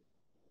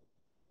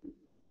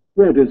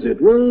 What is it?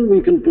 Well,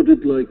 we can put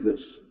it like this.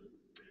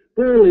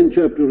 Paul in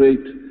chapter 8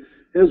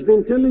 has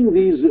been telling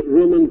these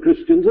Roman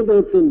Christians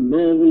about the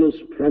marvelous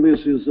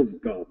promises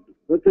of God,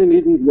 that they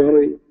needn't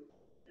worry,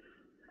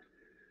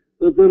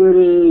 that there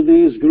are all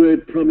these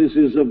great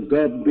promises of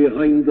God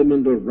behind them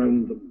and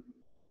around them.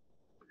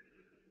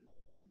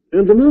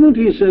 And the moment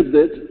he said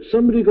that,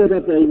 somebody got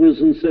up always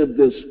and said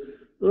this,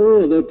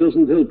 oh, that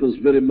doesn't help us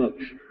very much,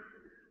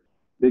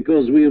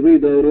 because we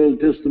read our Old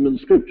Testament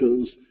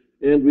scriptures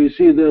and we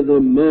see there the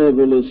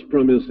marvelous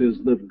promises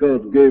that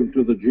God gave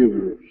to the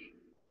Jews.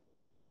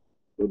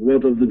 But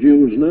what of the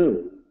Jews now?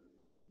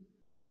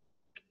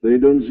 They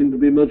don't seem to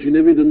be much in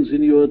evidence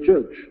in your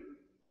church.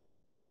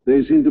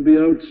 They seem to be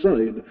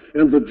outside,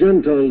 and the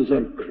Gentiles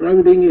are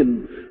crowding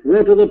in.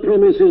 What are the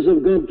promises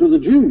of God to the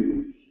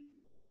Jews?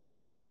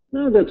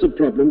 Now, that's a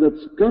problem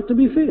that's got to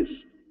be faced.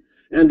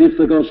 And if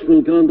the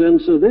gospel can't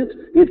answer that,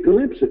 it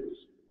collapses.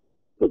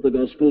 But the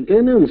gospel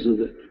can answer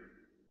that.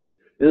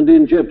 And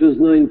in chapters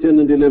 9, 10,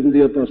 and 11,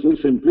 the apostle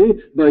simply,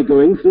 by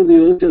going through the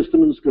Old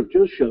Testament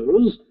scriptures,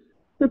 shows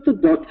that the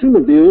doctrine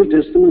of the Old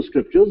Testament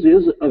scriptures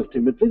is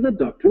ultimately the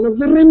doctrine of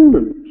the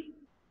remnant.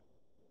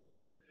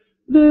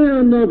 They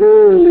are not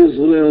all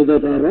Israel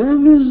that are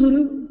of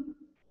Israel.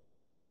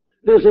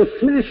 There's a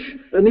flesh,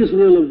 an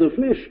Israel of the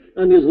flesh,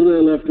 an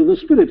Israel after the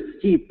Spirit.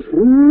 He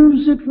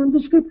proves it from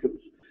the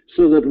Scriptures.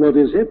 So that what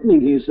is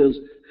happening, he says,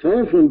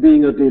 far from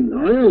being a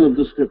denial of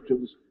the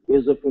Scriptures,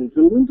 is a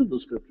fulfillment of the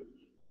Scriptures.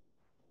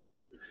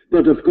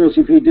 But of course,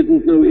 if he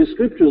didn't know his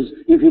Scriptures,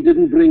 if he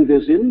didn't bring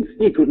this in,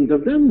 he couldn't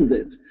have done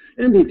that.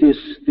 And it is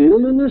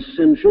still an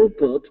essential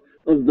part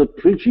of the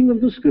preaching of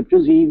the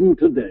Scriptures even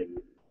today.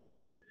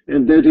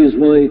 And that is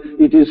why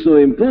it is so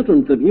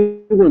important that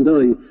you and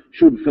I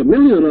should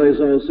familiarize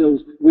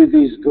ourselves with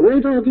these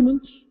great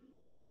arguments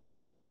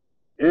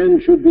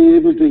and should be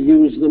able to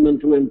use them and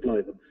to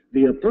employ them.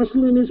 The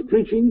apostle in his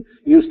preaching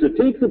used to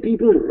take the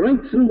people right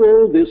through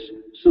all this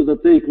so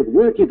that they could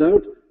work it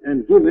out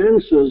and give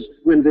answers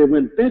when they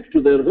went back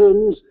to their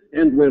homes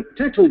and were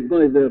tackled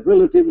by their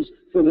relatives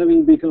for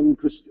having become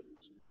Christians.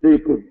 They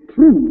could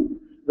prove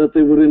that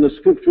they were in a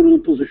scriptural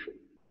position.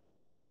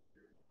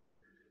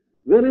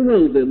 Very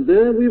well, then,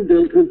 there we've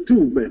dealt with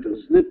two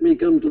matters. Let me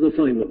come to the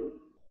final.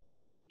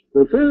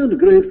 The third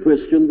great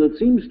question that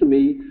seems to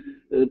me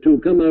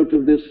to come out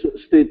of this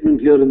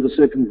statement here in the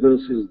second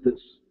verse is this,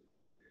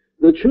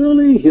 that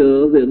surely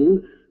here,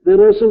 then,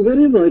 there are some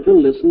very vital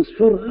lessons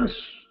for us.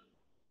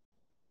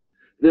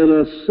 There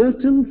are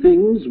certain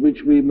things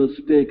which we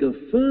must take a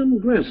firm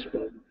grasp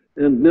of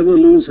and never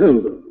lose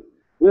hold of.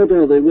 What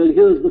are they? Well,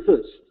 here's the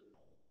first.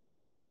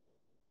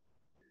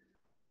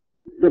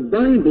 The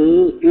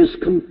Bible is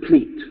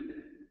complete.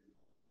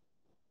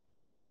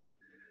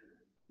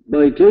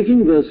 By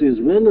taking verses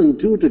 1 and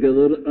 2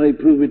 together, I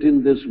prove it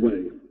in this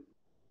way.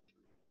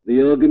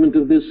 The argument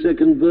of this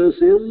second verse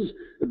is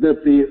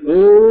that the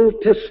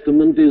Old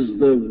Testament is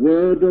the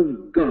Word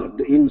of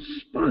God,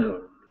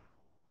 inspired.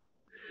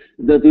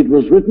 That it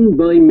was written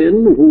by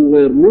men who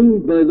were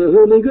moved by the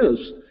Holy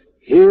Ghost,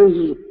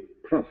 His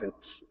prophets,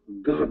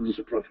 God's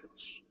prophets.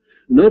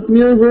 Not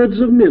mere words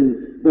of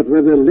men, but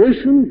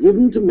revelation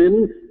given to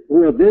men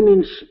who are then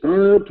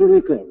inspired to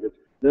record it.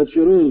 That's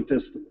your Old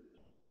Testament.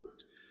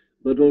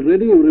 But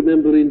already you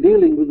remember in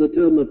dealing with the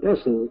term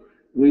apostle,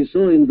 we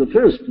saw in the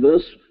first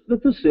verse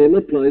that the same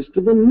applies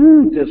to the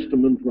New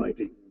Testament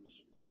writings.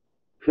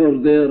 For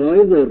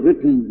they're either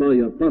written by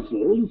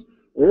apostles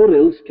or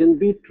else can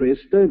be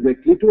traced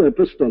directly to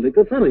apostolic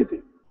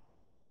authority.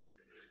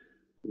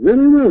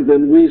 Very well,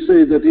 then, we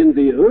say that in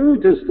the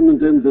Old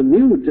Testament and the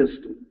New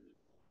Testament,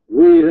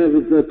 we have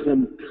the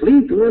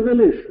complete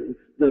revelation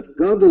that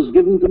God has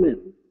given to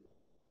men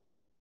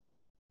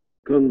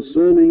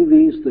concerning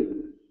these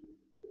things.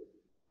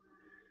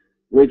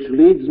 which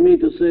leads me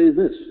to say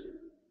this,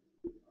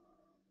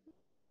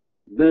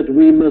 that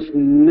we must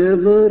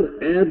never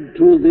add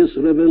to this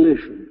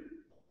revelation.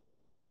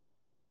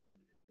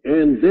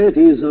 And that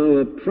is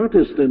our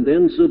Protestant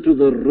answer to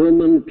the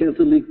Roman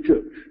Catholic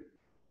Church.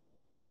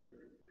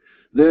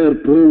 Their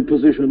whole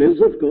position is,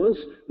 of course,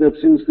 that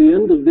since the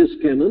end of this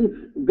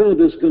canon, God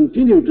has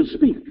continued to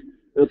speak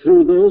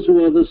through those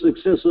who are the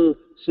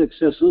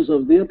successors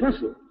of the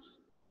apostles.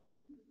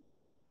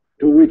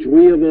 To which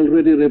we have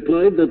already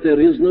replied that there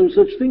is no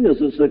such thing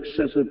as a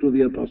successor to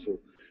the apostle.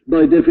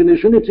 By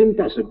definition, it's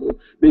impossible,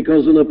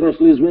 because an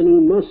apostle is one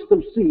who must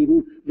have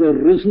seen the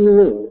risen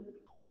Lord.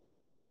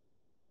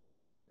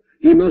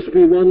 He must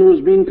be one who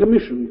has been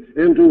commissioned,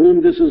 and to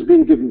whom this has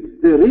been given.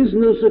 There is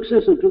no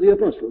successor to the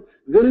apostle.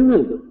 Very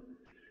well then.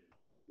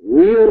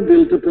 We are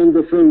built upon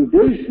the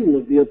foundation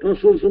of the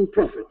apostles and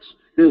prophets.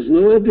 There's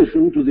no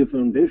addition to the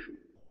foundation.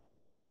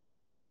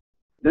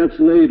 That's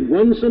laid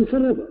once and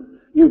forever.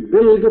 You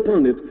build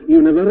upon it.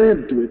 You never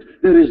add to it.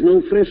 There is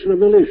no fresh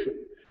revelation.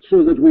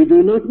 So that we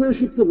do not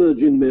worship the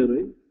Virgin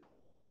Mary.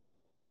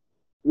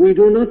 We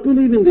do not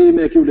believe in the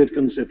Immaculate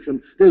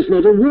Conception. There's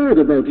not a word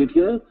about it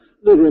here.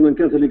 The Roman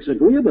Catholics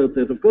agree about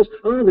that, of course.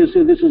 They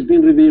say this has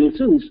been revealed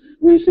since.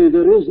 We say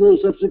there is no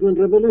subsequent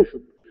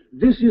revelation.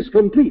 This is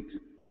complete.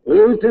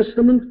 Old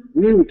Testament,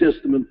 New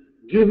Testament,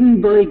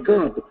 given by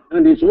God.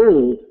 And it's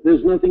all.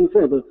 There's nothing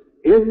further.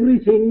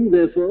 Everything,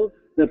 therefore,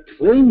 that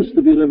claims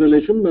to be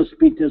revelation must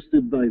be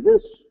tested by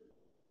this.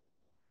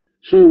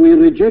 So we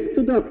reject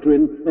the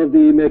doctrine of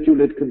the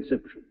Immaculate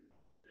Conception.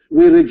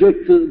 We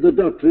reject the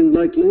doctrine,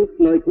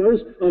 likewise,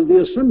 of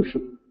the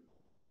Assumption,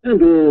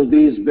 and all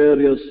these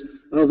various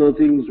other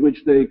things which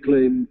they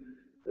claim,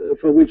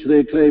 for which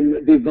they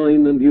claim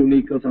divine and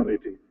unique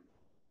authority.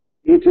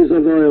 It is a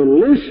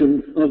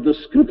violation of the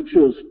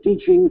Scripture's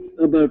teaching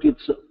about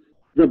itself.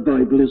 The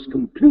Bible is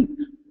complete.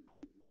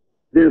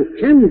 There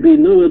can be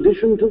no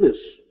addition to this.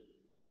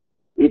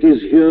 It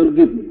is here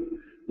given.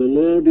 The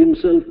Lord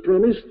himself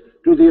promised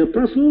to the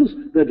apostles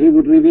that he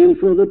would reveal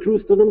further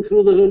truth to them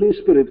through the Holy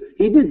Spirit.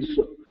 He did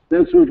so.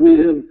 That's what we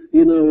have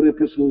in our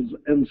epistles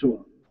and so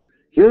on.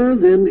 Here,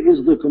 then,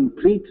 is the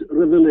complete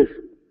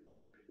revelation.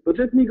 But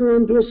let me go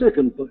on to a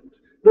second point.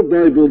 The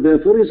Bible,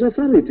 therefore, is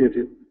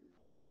authoritative.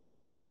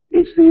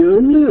 It's the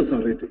only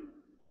authority.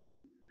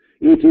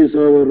 It is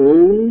our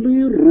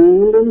only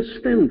rule and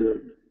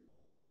standard.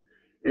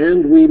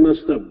 And we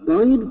must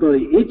abide by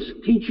its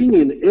teaching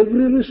in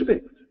every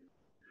respect.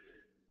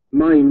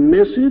 My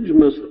message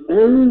must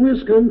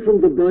always come from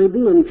the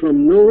Bible and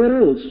from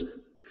nowhere else.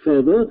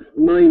 Further,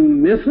 my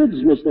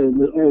methods must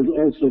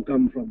also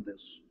come from this.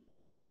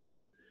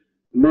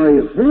 My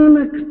whole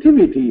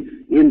activity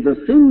in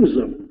the things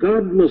of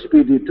God must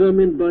be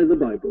determined by the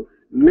Bible,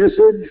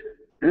 message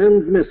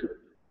and method.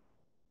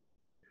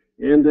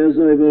 And as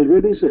I've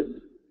already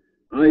said,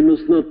 I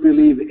must not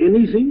believe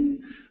anything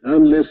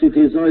unless it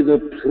is either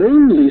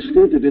plainly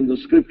stated in the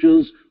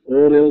Scriptures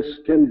or else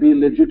can be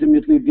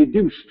legitimately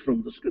deduced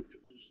from the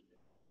Scriptures.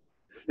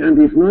 And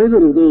if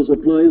neither of those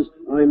applies,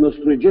 I must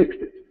reject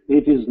it.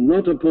 It is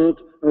not a part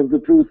of the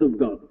truth of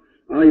God.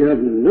 I have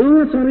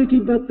no authority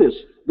but this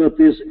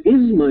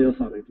is my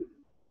authority.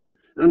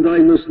 And I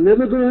must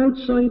never go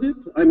outside it.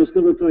 I must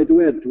never try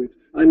to add to it.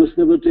 I must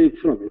never take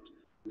from it.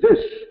 This,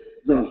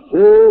 the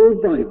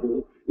whole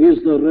Bible,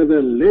 is the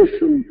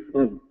revelation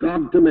of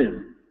God to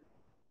man.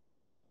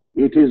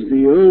 It is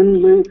the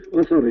only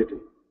authority.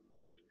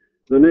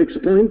 The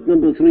next point,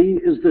 number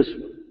 3, is this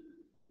one.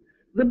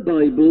 The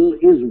Bible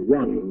is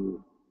one.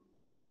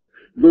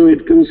 Though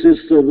it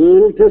consists of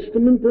Old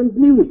Testament and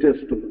New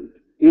Testament,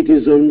 it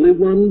is only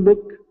one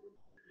book.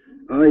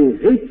 I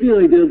hate the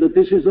idea that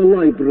this is a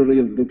library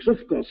of books. Of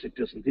course it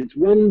isn't. It's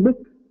one book.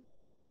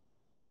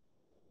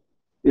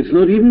 It's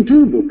not even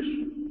 2 books.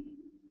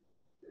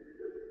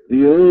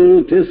 The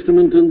Old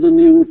Testament and the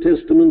New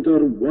Testament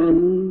are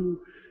one.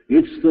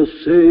 It's the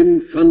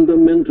same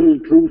fundamental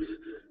truth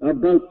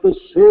about the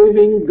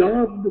saving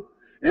God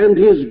and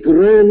his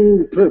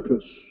grand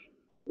purpose.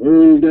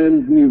 Old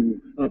and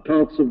new are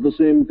parts of the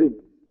same thing.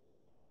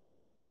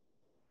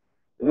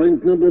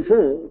 Point number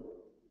 4.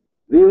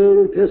 The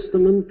Old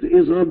Testament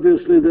is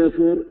obviously,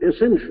 therefore,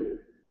 essential.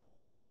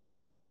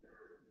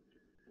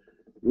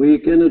 We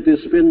cannot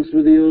dispense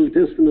with the Old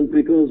Testament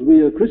because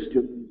we are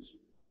Christians,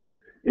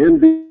 and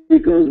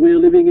because we are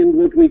living in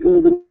what we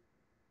call the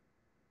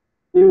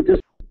New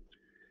Testament.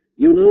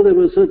 You know, there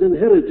were certain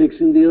heretics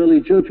in the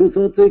early church who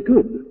thought they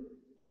could.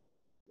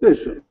 Yes,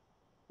 sir.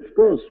 Of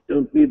course,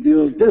 don't need the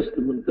Old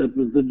Testament. That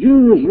was the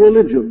Jews'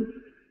 religion.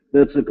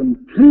 That's a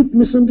complete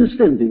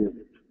misunderstanding of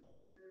it.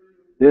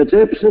 That's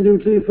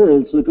absolutely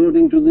false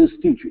according to this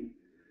teaching.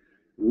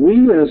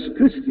 We as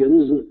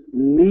Christians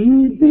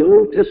need the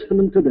Old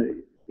Testament today.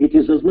 It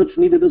is as much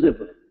needed as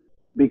ever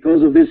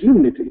because of this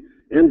unity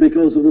and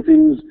because of the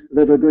things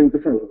that are going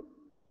to follow.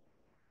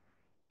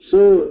 So,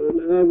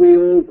 are we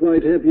all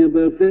quite happy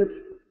about that?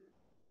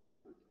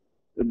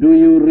 Do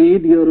you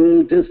read your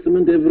Old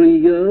Testament every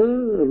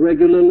year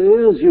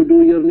regularly as you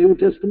do your New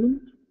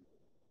Testament?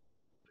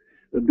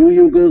 Do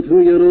you go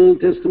through your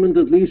Old Testament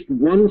at least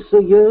once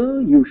a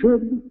year? You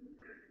should.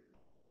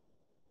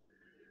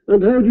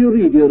 And how do you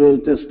read your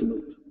Old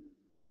Testament?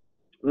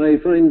 I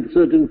find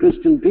certain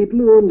Christian people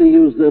who only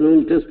use their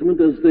Old Testament,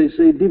 as they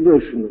say,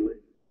 devotionally.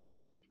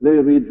 They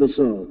read the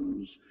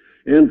Psalms,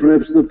 and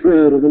perhaps the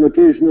prayer of an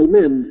occasional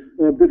man,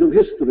 or a bit of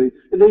history.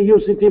 They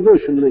use it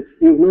devotionally.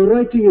 You've no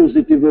right to use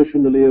it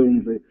devotionally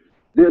only.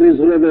 There is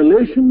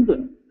revelation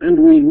there, and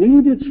we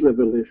need its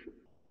revelation.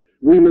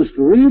 We must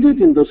read it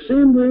in the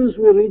same way as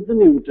we read the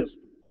New Testament.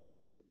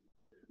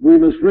 We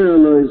must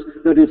realize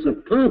that it's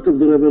a part of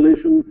the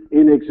revelation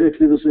in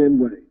exactly the same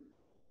way.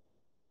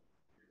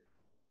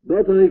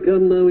 But I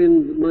come now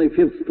in my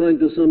fifth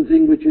point to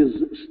something which is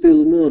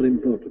still more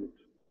important.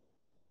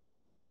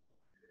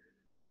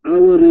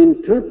 Our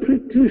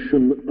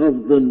interpretation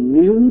of the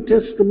New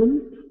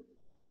Testament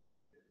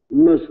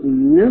must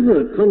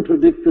never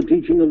contradict the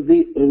teaching of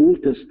the Old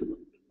Testament.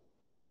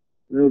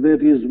 Now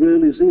that is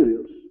really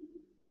serious.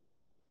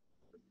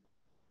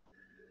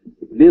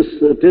 This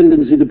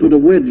tendency to put a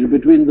wedge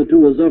between the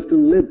two has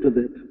often led to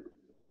that.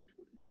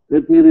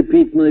 Let me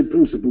repeat my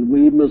principle.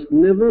 We must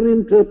never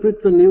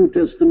interpret the New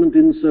Testament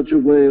in such a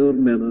way or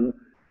manner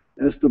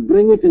as to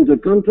bring it into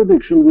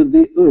contradiction with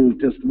the Old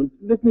Testament.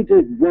 Let me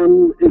take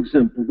one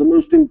example, the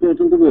most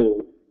important of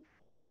all.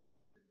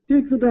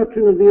 Take the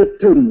doctrine of the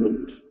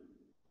atonement,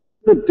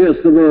 the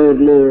death of our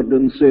Lord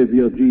and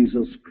Savior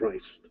Jesus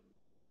Christ.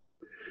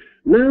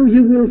 Now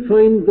you will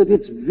find that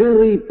it's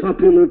very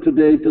popular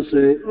today to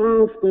say,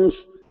 oh, of course,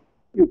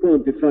 you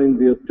can't define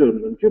the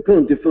atonement. You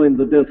can't define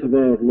the death of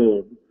our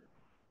Lord.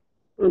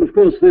 And of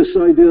course, this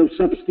idea of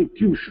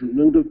substitution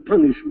and of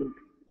punishment.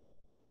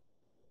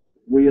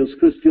 We as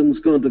Christians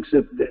can't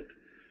accept that.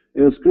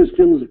 As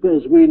Christians, of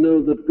course, we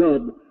know that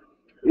God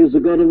is a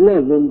God of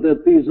love and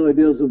that these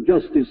ideas of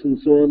justice and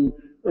so on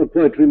are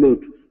quite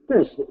remote. Of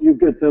course, you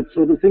get that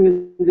sort of thing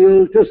in the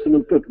Old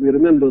Testament, but we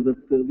remember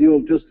that the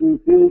Old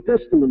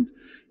Testament,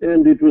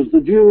 and it was the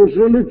Jews'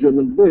 religion,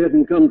 and they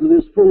hadn't come to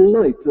this full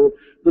light.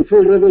 The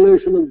full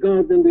revelation of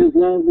God and His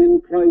love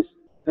in Christ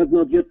had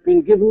not yet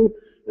been given.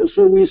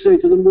 So we say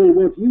to them, well,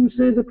 what you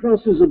say the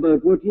cross is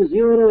about, what is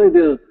your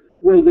idea?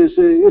 Well, they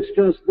say, it's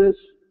just this.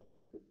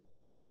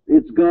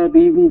 It's God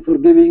even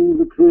forgiving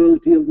the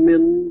cruelty of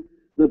men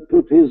that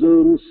put His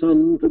own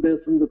Son to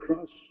death on the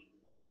cross.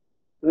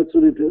 That's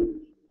what it is.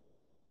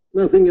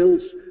 Nothing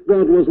else.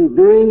 God wasn't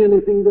doing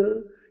anything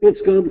there.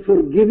 It's God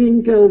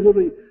forgiving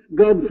Calvary,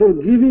 God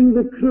forgiving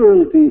the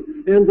cruelty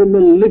and the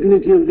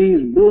malignity of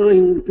these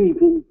blind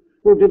people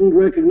who didn't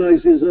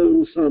recognize His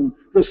own Son.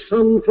 The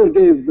Son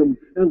forgave them,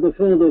 and the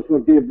Father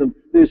forgave them.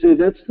 They say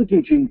that's the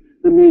teaching,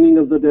 the meaning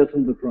of the death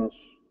on the cross.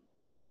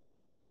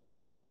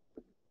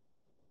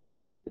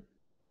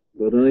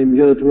 But I'm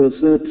here to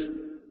assert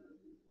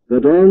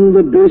that on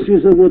the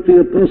basis of what the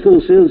Apostle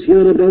says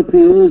here about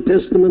the Old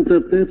Testament,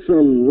 that's a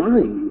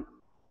lie.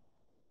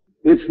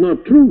 It's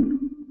not true.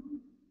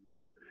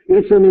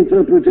 It's an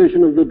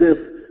interpretation of the death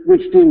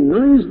which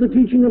denies the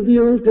teaching of the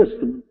Old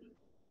Testament.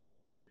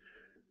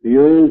 The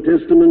Old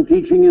Testament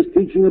teaching is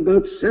teaching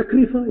about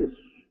sacrifice.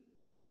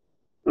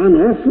 An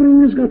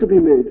offering has got to be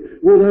made.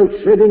 Without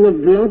shedding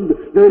of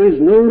blood, there is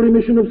no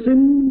remission of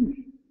sins.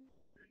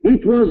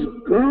 It was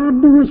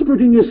God who was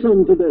putting His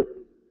Son to death.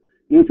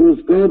 It was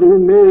God who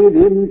made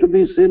Him to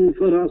be sin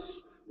for us,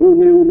 who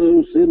knew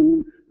no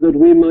sin, that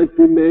we might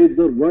be made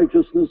the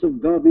righteousness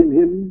of God in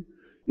Him.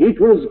 It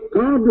was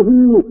God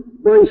who,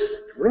 by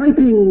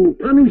striping,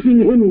 punishing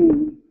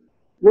Him,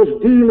 was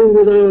dealing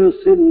with our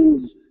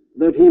sins,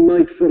 that He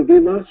might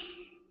forgive us,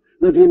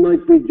 that He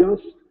might be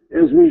just,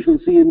 as we shall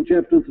see in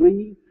chapter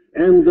 3,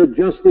 and the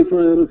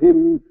justifier of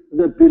him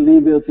that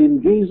believeth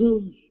in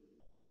Jesus.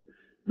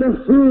 The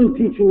whole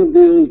teaching of the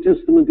Old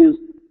Testament is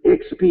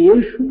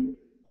expiation,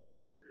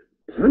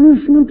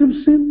 punishment of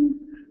sin,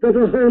 that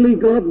a holy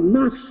God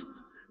must,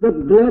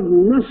 that blood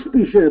must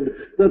be shed,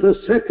 that a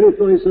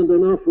sacrifice and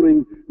an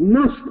offering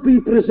must be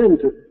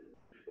presented.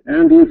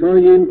 And if I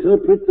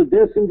interpret the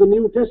death in the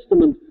New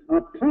Testament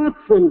apart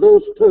from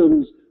those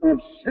terms of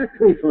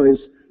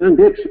sacrifice and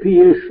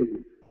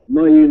expiation,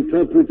 my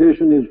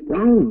interpretation is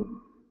wrong.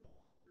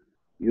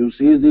 You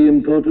see the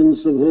importance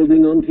of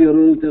holding on to your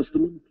Old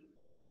Testament?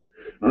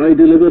 I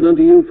delivered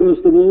unto you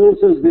first of all,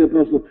 says the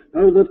Apostle,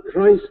 how that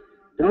Christ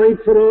died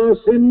for our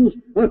sins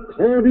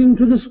according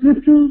to the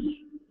Scriptures.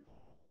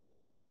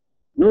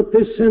 Not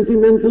this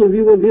sentimental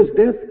view of his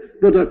death,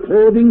 but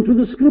according to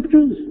the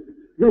Scriptures.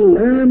 The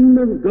Lamb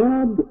of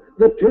God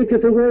that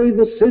taketh away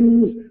the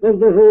sins of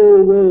the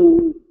whole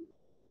world.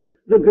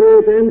 The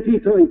great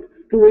antitype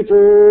to which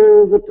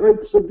all the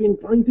types have been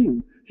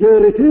pointing.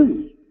 Here it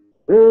is.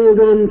 Hold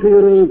on to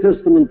your Old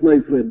Testament, my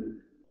friend.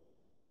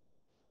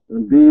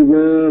 And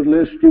beware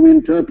lest you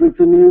interpret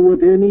the New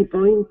at any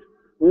point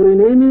or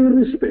in any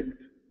respect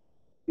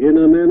in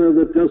a manner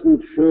that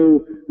doesn't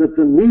show that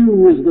the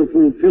New is the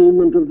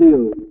fulfillment of the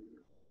Old.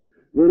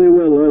 Very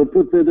well, I'll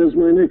put that as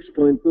my next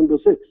point, number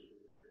 6.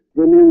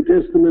 The New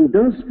Testament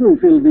does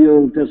fulfill the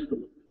Old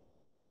Testament.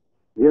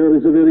 Here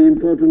is a very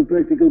important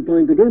practical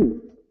point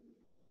again.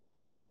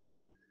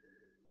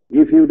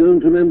 If you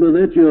don't remember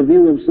that, your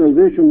view of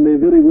salvation may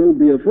very well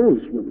be a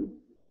false one.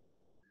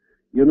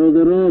 You know,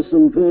 there are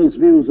some false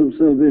views of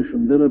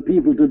salvation. There are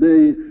people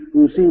today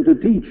who seem to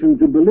teach and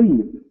to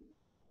believe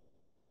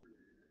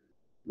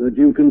that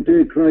you can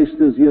take Christ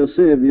as your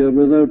Savior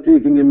without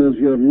taking him as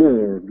your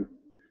Lord.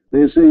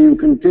 They say you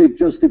can take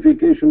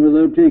justification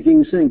without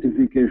taking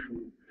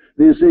sanctification.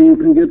 They say you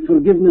can get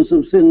forgiveness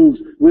of sins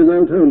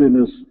without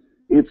holiness.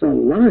 It's a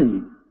lie.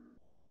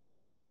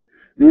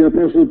 The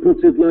apostle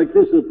puts it like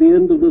this at the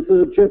end of the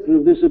 3rd chapter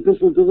of this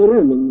epistle to the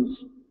Romans.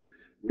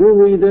 Do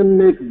we then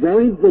make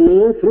void the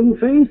law through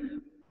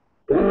faith?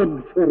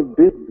 God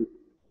forbid.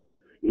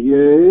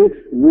 Yea,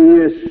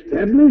 we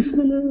establish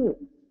the law.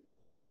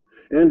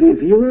 And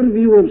if your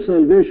view of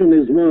salvation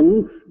is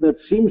one that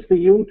seems to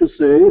you to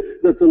say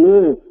that the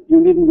law you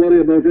needn't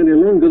worry about any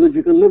longer, that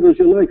you can live as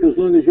you like as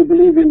long as you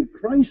believe in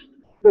Christ,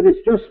 that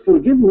it's just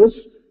forgiveness,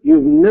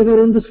 you've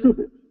never understood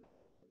it.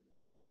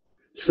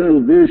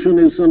 Salvation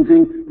is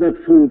something that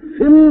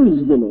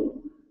fulfills the law.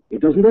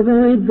 It doesn't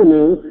avoid the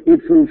law, it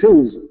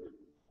fulfills it.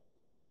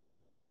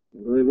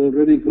 I've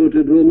already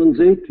quoted Romans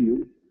 8 to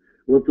you.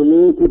 What the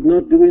law could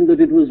not do in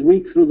that it was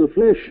weak through the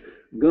flesh,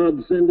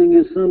 God sending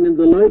his Son in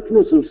the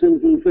likeness of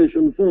sinful flesh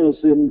and for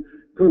sin,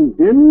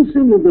 condemned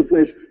sin in the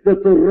flesh,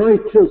 that the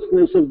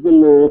righteousness of the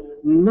law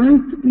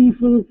might be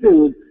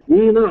fulfilled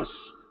in us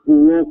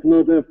who walk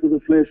not after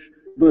the flesh,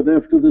 but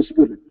after the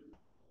Spirit.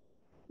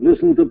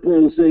 Listen to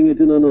Paul saying it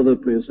in another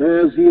place.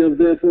 As ye have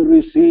therefore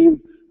received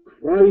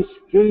Christ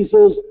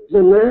Jesus the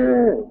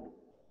Lord.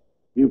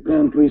 You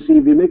can't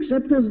receive him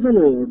except as the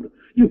Lord.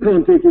 You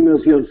can't take him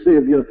as your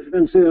Savior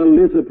and say, I'll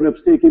later perhaps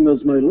take him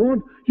as my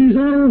Lord. He's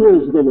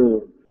always the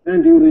Lord,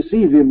 and you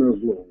receive him as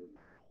Lord.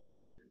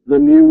 The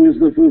new is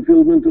the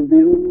fulfillment of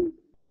the old.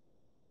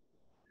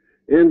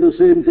 And the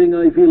same thing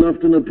I feel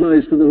often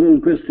applies to the whole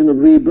question of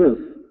rebirth.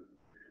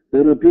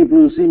 There are people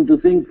who seem to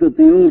think that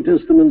the Old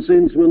Testament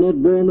saints were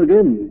not born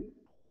again.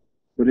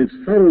 But it's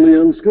thoroughly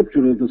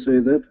unscriptural to say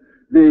that.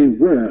 They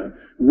were.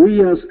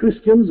 We as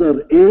Christians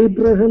are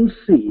Abraham's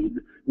seed.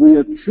 We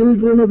are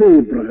children of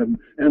Abraham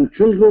and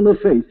children of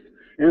faith.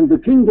 And the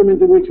kingdom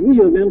into which we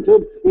have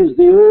entered is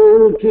the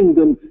old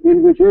kingdom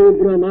in which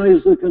Abraham,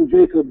 Isaac, and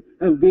Jacob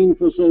have been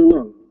for so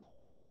long.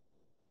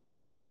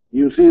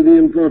 You see the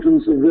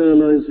importance of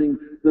realizing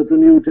that the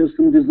New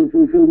Testament is the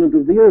fulfillment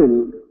of the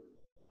Old.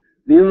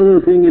 The other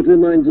thing it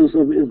reminds us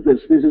of is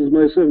this. This is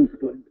my 7th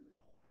point.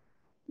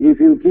 If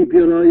you keep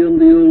your eye on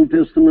the Old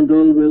Testament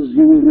always,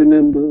 you will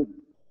remember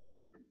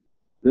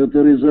that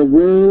there is a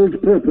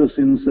world purpose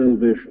in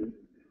salvation.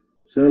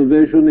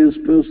 Salvation is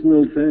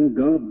personal, thank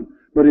God,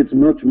 but it's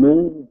much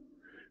more.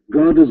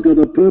 God has got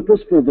a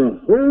purpose for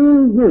the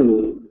whole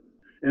world,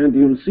 and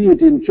you'll see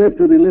it in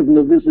chapter 11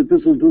 of this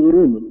epistle to the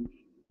Romans.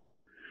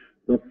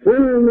 The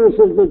fullness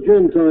of the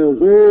Gentiles,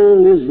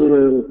 all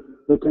Israel,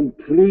 the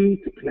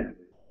complete plan.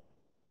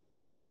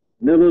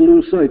 Never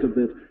lose sight of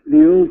that.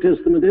 The Old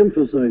Testament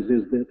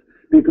emphasizes that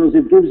because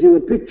it gives you a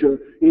picture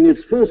in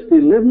its first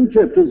 11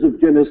 chapters of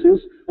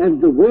Genesis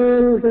of the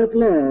world at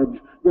large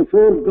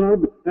before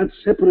God had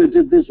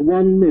separated this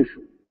one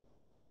nation.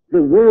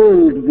 The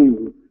world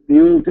view, the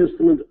Old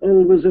Testament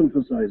always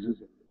emphasizes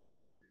it.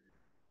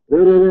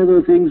 There are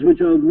other things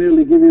which I'll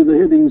merely give you the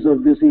headings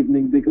of this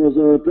evening because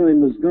our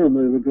time is gone,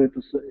 I regret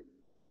to say.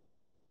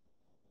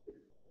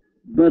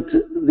 But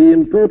the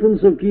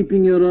importance of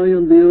keeping your eye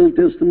on the Old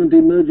Testament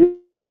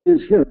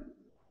emerges here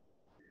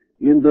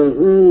in the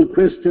whole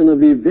question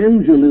of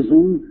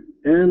evangelism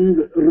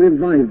and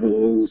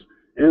revivals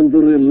and the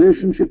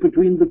relationship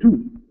between the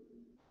two.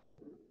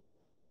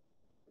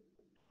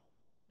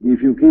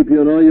 If you keep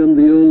your eye on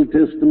the Old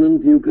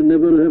Testament, you can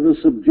never have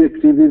a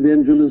subjective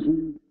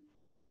evangelism,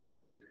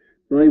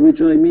 by which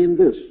I mean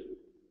this,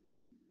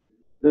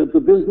 that the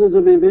business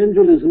of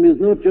evangelism is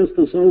not just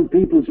to solve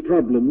people's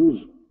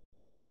problems.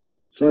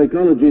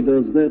 Psychology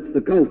does that,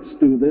 the cults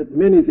do that,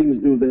 many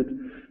things do that.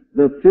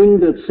 The thing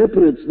that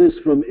separates this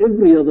from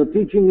every other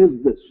teaching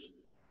is this,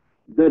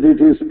 that it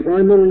is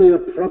primarily a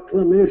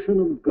proclamation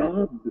of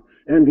God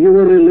and your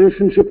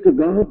relationship to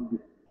God.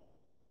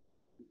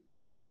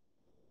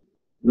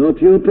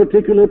 Not your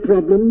particular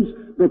problems,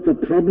 but the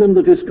problem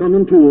that is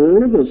common to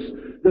all of us,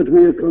 that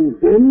we are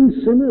condemned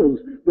sinners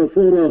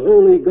before a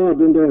holy God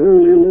and a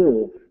holy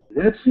law.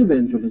 That's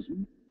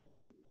evangelism.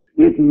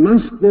 It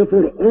must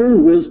therefore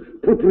always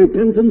put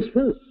repentance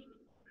first.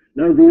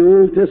 Now the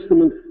Old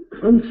Testament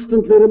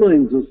constantly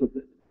reminds us of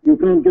it. You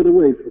can't get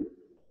away from it.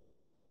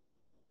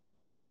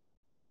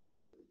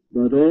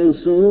 But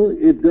also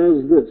it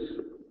does this.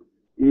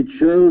 It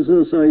shows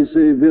us, I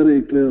say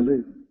very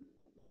clearly,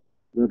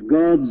 that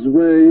God's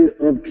way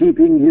of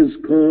keeping his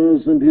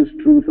cause and his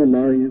truth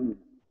alive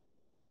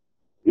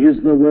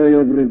is the way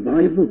of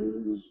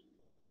revivals.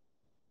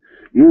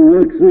 You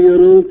work through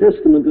your Old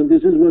Testament, and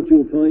this is what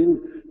you'll find.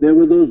 There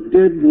were those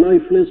dead,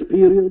 lifeless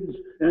periods,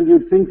 and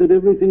you'd think that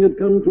everything had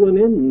come to an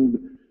end.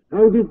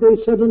 How did they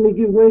suddenly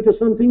give way to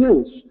something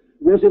else?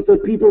 Was it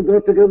that people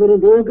got together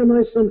and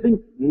organized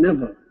something?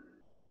 Never.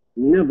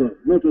 Never.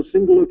 Not a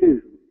single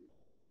occasion.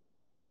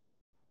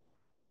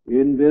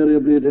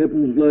 Invariably it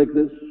happens like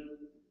this.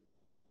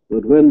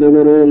 But when they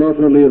were all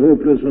utterly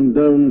hopeless and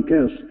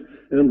downcast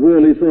and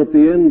really thought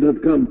the end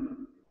had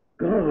come,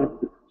 God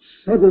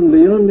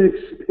suddenly,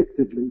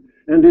 unexpectedly,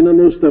 and in a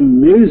most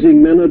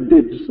amazing manner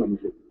did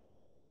something.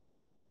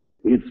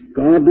 It's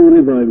God who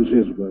revives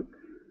his work.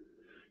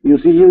 You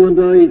see, you and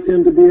I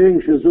tend to be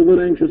anxious,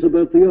 over-anxious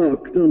about the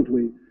ark, don't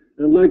we?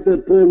 And like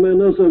that poor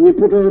man Uzzah, we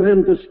put our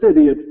hand to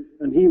steady it,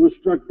 and he was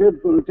struck dead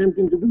for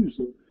attempting to do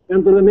so.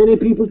 And there are many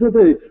people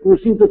today who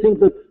seem to think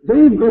that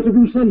they've got to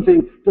do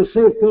something to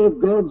safeguard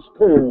God's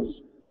cause.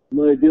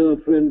 My dear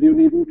friend, you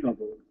needn't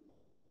trouble.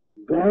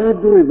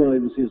 God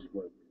revives his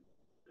work.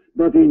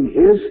 But in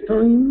his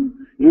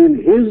time, in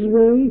his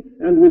way,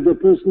 and with the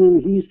person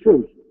whom he's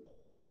chosen.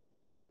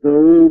 The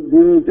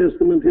Old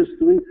Testament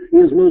history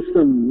is most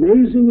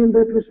amazing in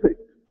that respect.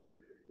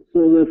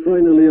 So that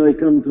finally I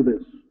come to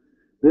this.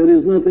 There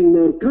is nothing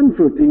more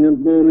comforting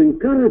and more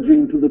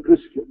encouraging to the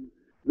Christian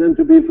than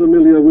to be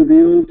familiar with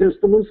the Old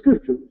Testament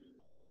scriptures.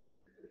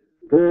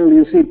 Paul,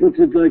 you see, puts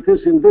it like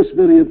this in this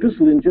very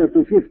epistle in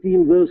chapter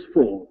 15, verse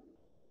 4.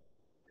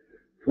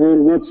 For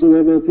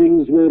whatsoever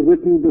things were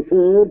written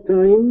before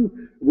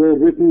time were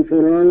written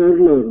for our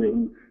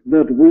learning,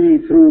 that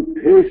we through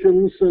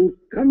patience and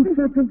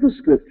comfort of the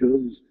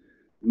scriptures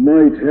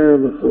might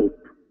have hope.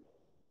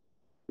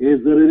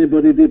 Is there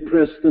anybody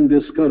depressed and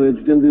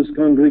discouraged in this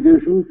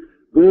congregation?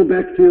 Go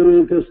back to your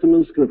Old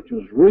Testament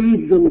scriptures.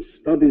 Read them,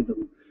 study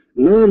them,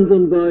 learn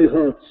them by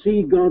heart,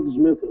 see God's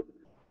method.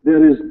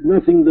 There is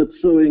nothing that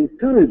so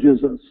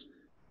encourages us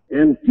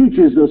and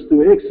teaches us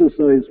to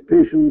exercise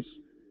patience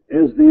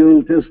as the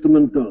Old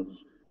Testament does.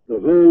 The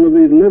whole of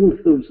the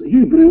length of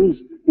Hebrews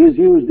is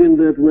used in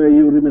that way,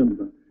 you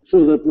remember.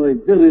 So that my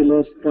very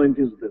last point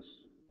is this.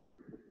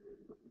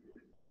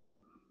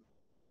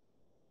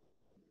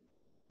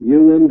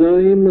 You and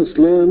I must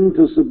learn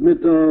to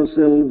submit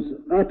ourselves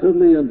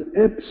utterly and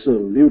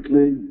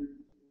absolutely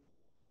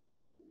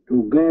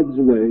to God's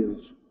ways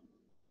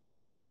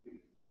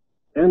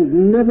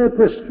and never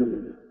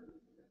question.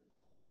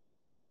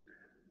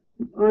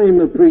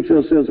 I'm a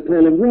preacher, says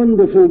Paul, of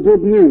wonderful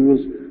good news.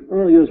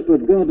 Oh yes,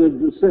 but God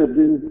had said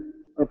in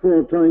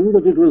aforetime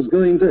that it was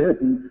going to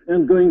happen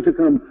and going to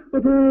come.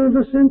 But all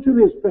the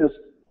centuries passed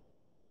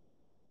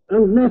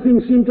and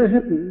nothing seemed to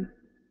happen.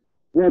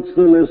 What's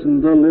the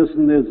lesson? The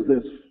lesson is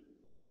this.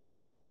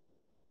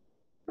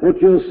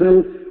 Put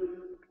yourself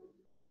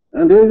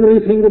and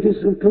everything that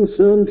is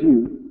concerned to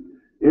you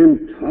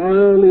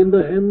entirely in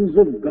the hands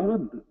of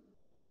God.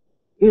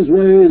 His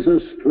ways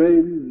are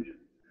strange.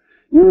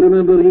 You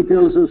remember he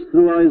tells us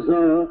through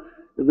Isaiah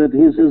that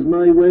he says,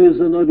 my ways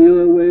are not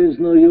your ways,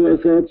 nor your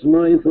thoughts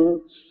my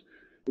thoughts.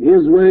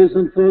 His ways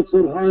and thoughts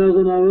are higher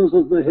than ours,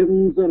 as the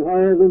heavens are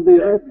higher than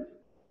the earth.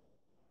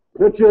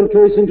 Put your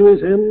case into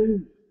his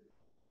hand.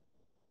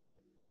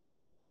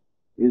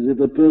 Is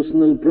it a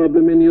personal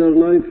problem in your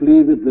life?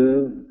 Leave it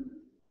there.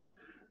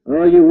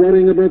 Are you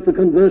worrying about the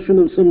conversion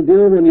of some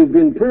dear one you've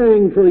been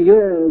praying for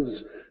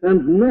years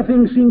and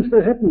nothing seems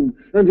to happen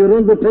and you're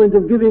on the point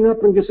of giving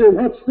up and you say,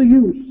 what's the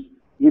use?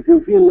 If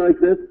you feel like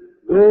that,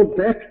 go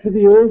back to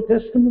the Old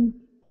Testament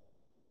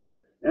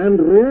and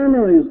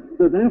realize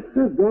that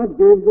after God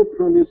gave the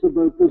promise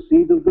about the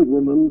seed of the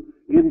woman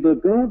in the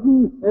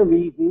Garden of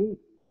Eden,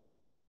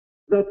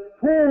 that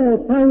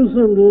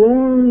 4,000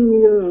 long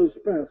years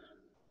passed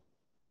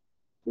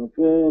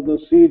before the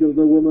seed of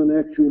the woman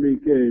actually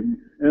came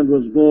and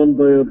was born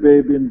by a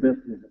babe in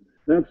Bethlehem.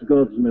 That's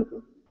God's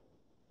method.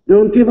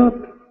 Don't give up.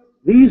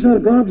 These are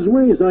God's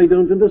ways. I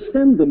don't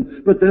understand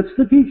them, but that's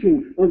the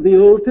teaching of the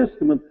Old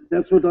Testament.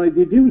 That's what I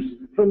deduce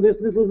from this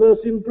little verse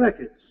in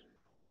brackets.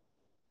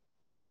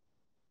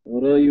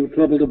 Or are you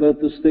troubled about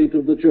the state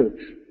of the church?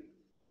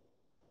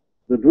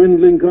 The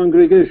dwindling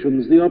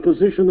congregations, the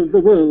opposition of the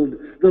world,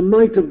 the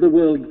might of the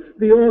world,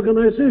 the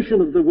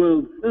organization of the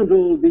world, and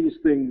all these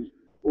things.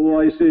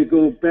 Oh, I say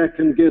go back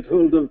and get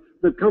hold of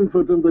the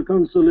comfort and the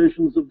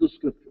consolations of the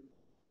Scripture.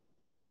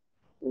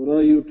 Or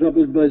are you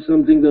troubled by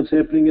something that's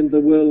happening in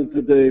the world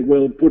today?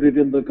 Well, put it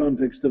in the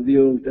context of the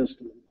Old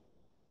Testament.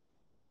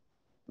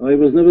 I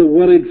was never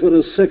worried for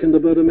a second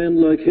about a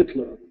man like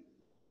Hitler.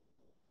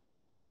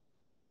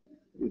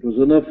 It was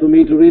enough for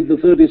me to read the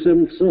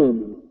 37th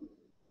Psalm.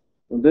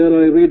 And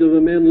there I read of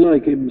a man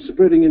like him,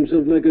 spreading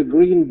himself like a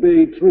green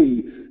bay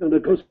tree, and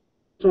a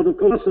sort of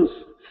colossus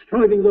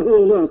striding the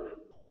whole earth.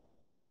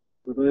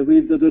 But I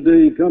read that a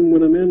day come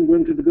when a man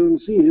wanted to go and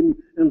see him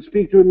and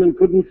speak to him and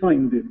couldn't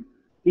find him.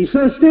 He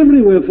searched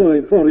everywhere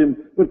for him,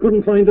 but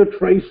couldn't find a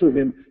trace of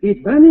him.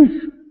 He'd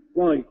vanished.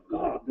 Why,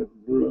 God had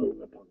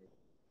blown upon him.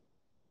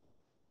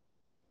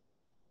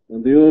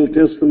 And the Old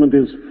Testament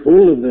is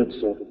full of that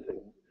sort of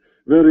thing.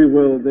 Very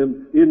well,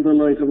 then, in the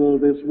light of all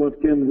this,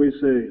 what can we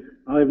say?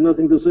 I have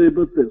nothing to say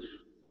but this.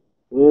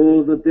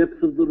 Oh, the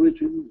depth of the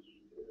riches,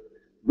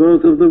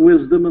 both of the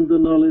wisdom and the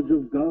knowledge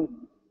of God.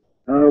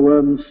 How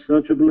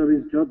unsearchable are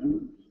his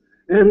judgments,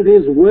 and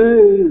his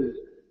ways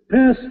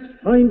past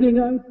finding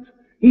out.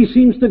 He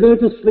seems to go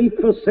to sleep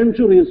for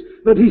centuries,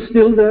 but he's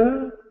still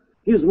there.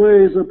 His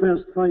ways are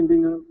past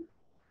finding out.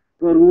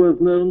 For who hath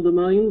known the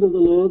mind of the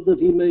Lord that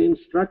he may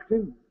instruct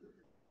him?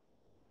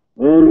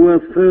 Or who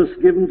hath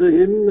first given to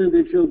him, and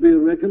it shall be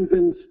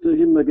recompensed to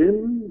him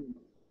again?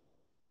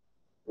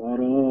 For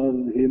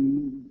of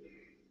him,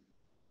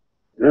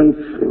 and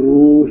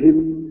through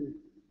him,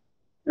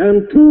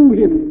 and to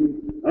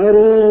him are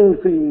all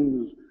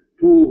things,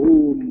 to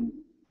whom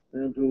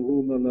and to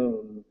whom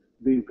alone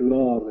be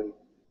glory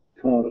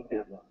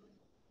forever.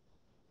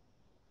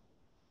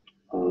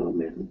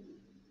 Amen.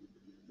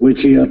 Which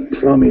he hath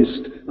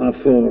promised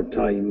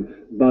aforetime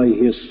by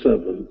his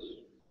servants,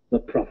 the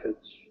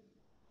prophets,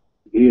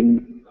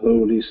 in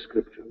Holy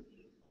Scriptures.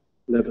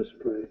 Let us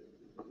pray.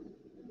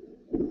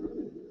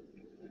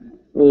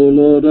 O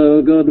Lord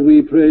our God,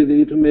 we pray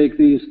thee to make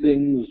these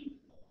things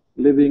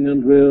living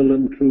and real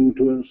and true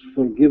to us.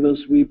 Forgive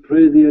us, we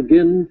pray thee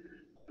again,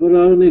 for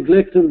our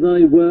neglect of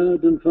thy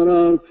word and for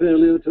our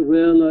failure to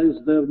realize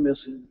their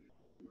message.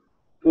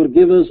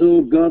 Forgive us,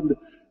 O God,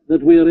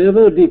 that we are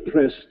ever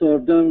depressed or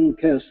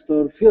downcast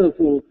or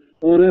fearful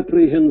or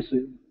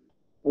apprehensive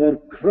or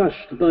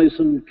crushed by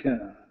some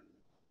care.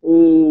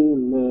 O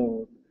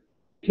Lord,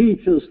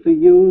 teach us to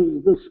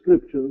use the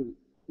Scriptures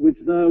which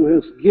thou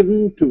hast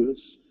given to us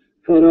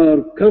for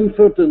our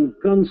comfort and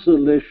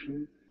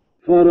consolation,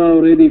 for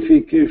our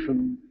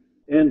edification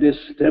and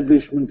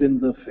establishment in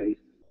the faith.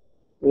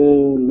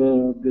 O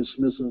Lord,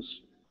 dismiss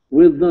us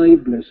with thy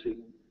blessing.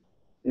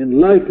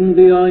 Enlighten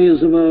the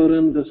eyes of our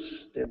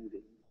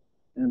understanding,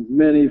 and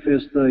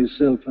manifest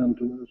thyself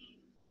unto us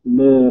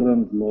more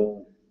and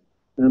more.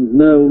 And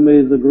now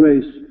may the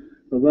grace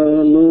of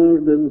our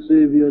Lord and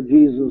Savior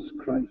Jesus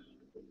Christ,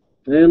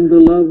 and the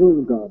love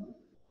of God,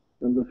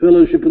 and the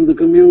fellowship and the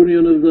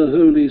communion of the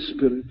Holy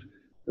Spirit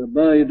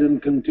abide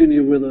and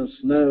continue with us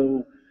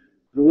now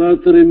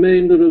throughout the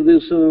remainder of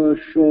this our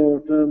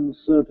short,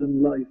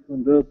 uncertain life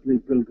and earthly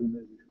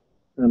pilgrimage,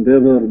 and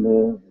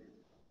evermore.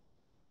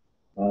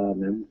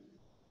 Amen.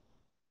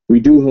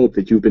 We do hope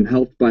that you've been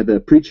helped by the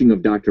preaching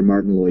of Dr.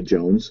 Martyn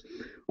Lloyd-Jones.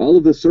 All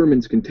of the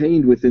sermons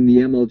contained within the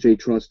MLJ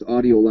Trust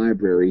audio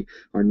library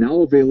are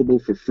now available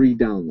for free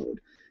download.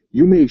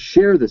 You may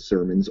share the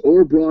sermons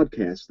or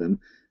broadcast them.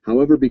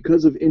 However,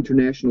 because of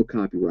international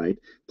copyright,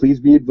 please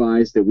be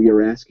advised that we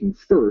are asking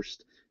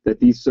first that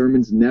these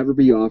sermons never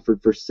be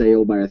offered for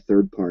sale by a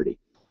third party.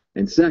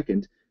 And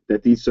second,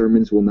 that these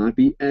sermons will not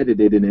be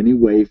edited in any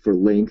way for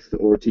length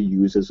or to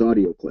use as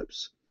audio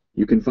clips.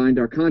 You can find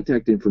our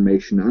contact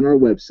information on our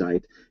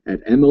website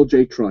at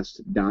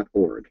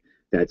mljtrust.org.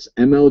 That's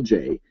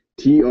mljtrust.org.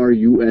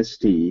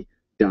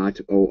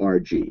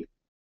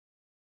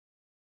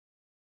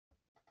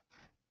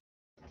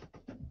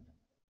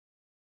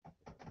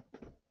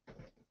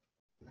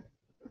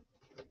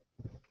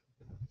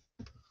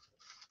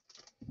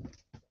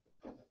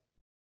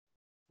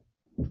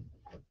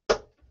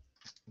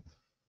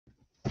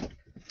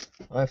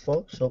 Hi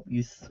folks, hope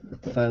you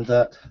found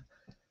that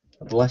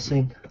a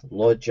blessing.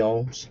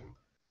 Lloyd-Jones,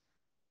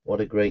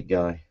 what a great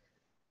guy,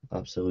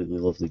 absolutely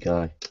lovely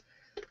guy.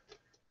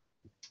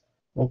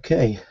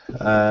 Okay,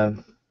 I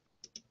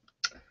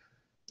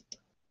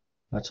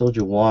told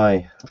you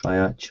why I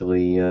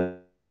actually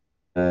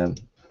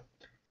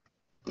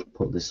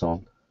put this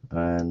on,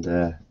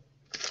 and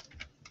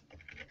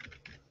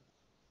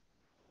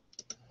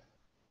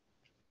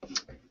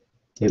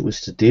it was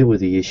to deal with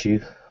the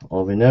issue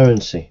of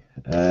inerrancy.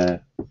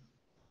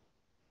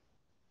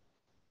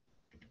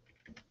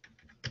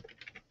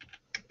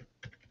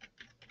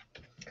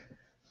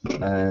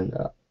 And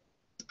I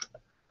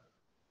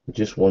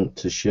just want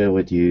to share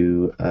with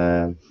you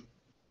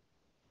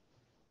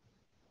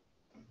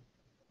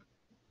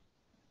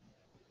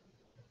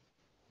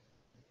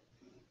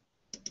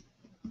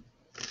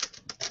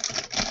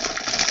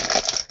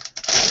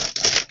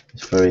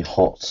it's very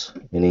hot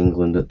in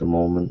England at the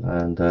moment,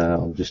 and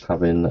I'm just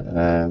having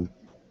an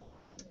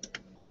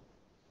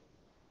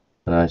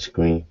ice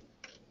cream.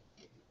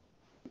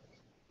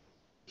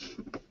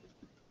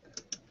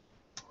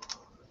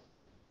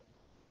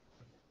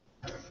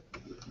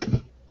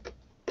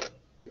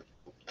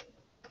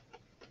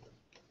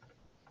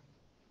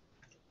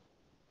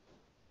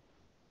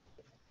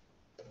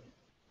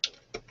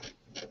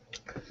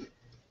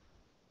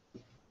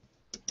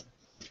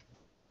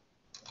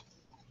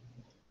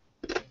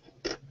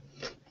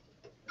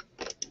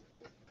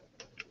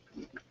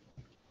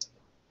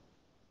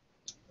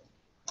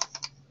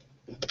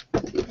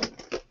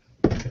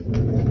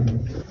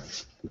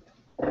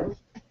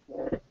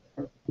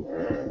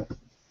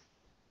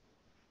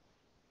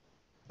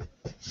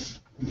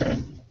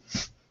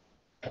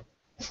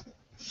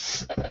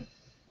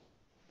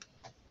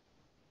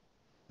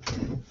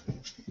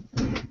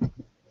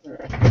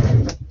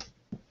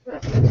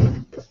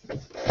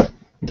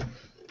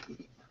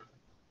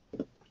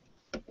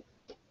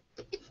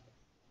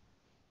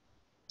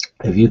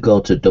 If you go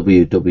to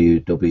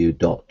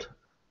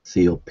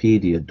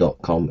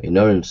www.theopedia.com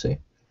inerrancy,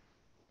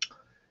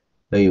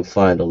 there you'll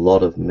find a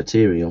lot of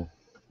material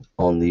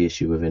on the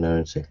issue of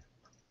inerrancy.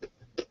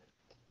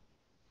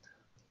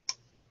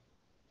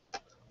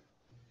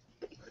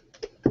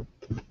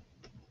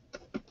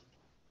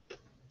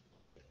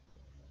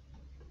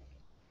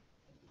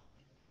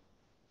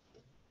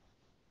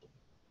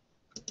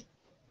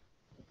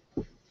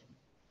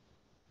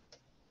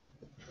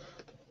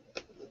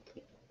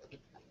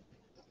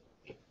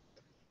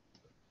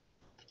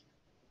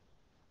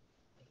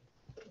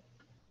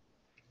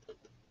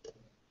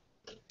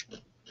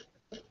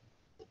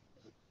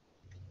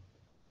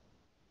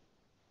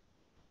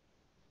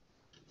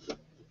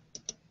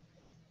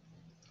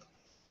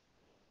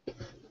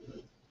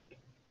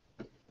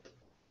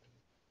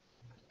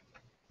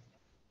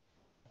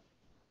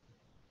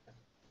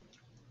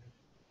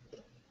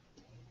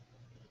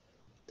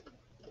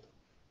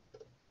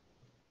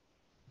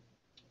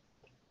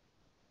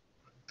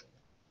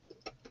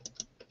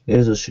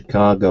 Here's a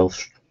Chicago.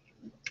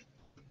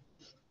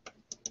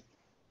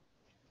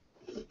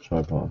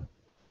 Sorry, pardon.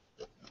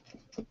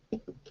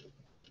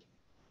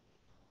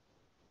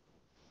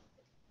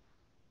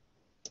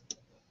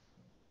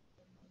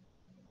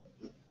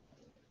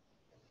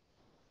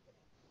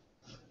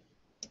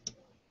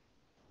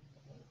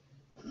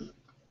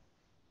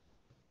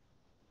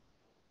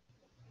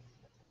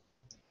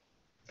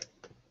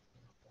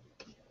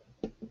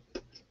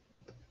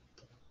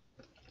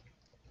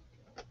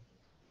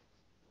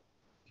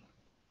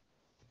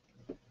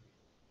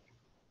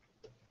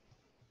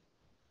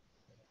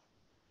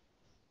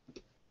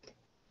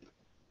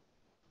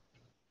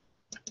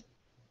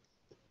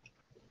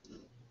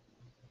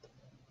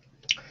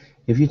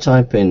 If you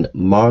type in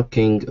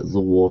Marking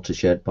the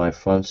Watershed by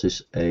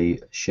Francis A.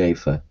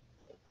 Schaeffer,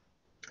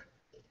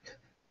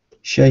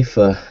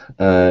 Schaeffer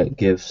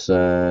gives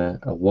a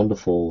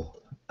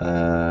wonderful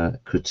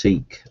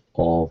critique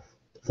of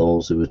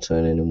those who are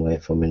turning away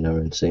from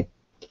inerrancy.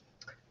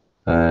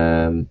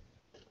 And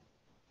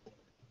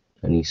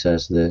he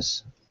says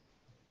this: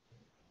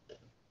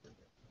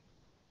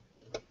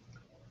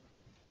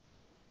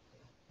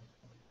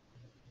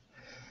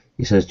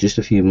 he says, just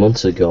a few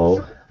months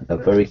ago, a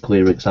very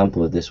clear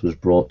example of this was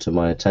brought to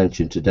my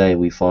attention. Today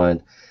we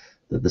find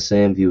that the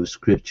same view of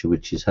Scripture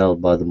which is held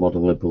by the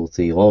modern liberal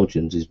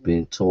theologians is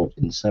being taught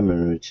in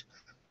seminaries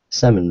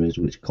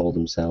which call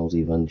themselves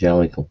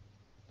evangelical.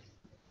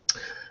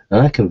 And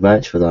I can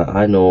vouch for that.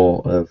 I know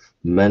of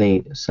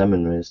many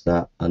seminaries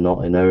that are not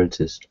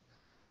inerrantist.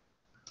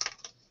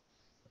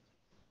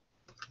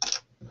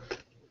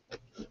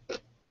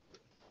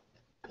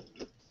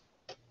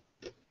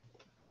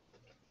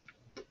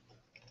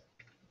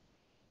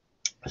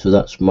 So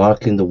that's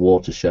Marking the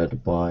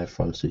Watershed by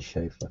Francis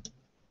Schaeffer.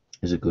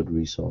 Is a good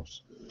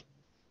resource.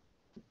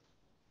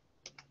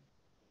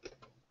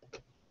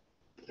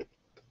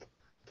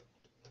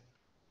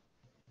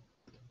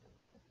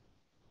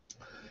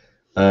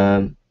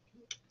 The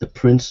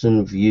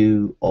Princeton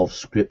View of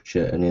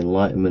Scripture and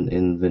Enlightenment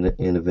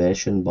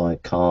Innovation by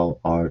Carl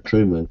R.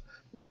 Truman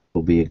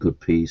will be a good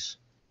piece.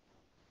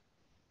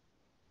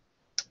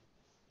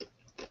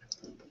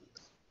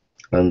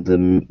 And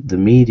the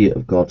Media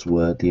of God's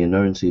Word, The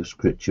Inerrancy of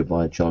Scripture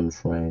by John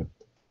Frame.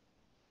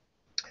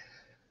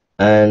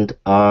 And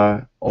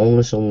Are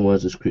Only Some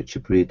Words of Scripture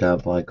breathed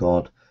out by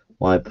God?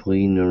 Why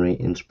Plenary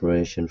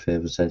Inspiration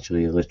Favors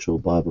Essentially a Literal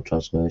Bible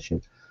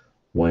Translation,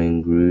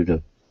 Wayne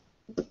Grudem.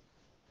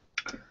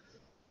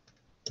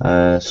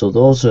 So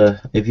those are,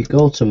 if you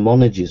go to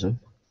monergism,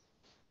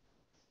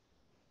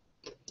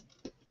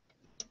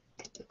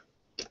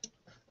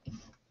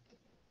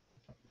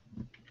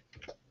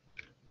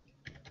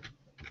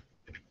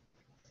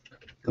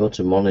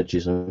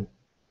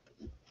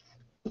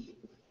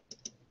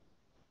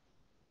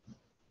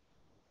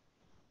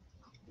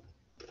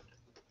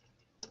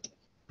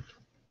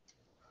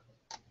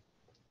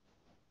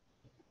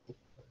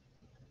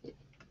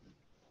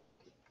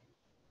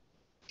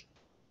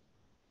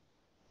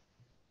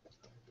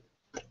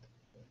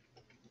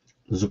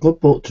 there's a good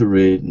book to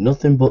read,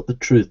 Nothing But the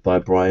Truth by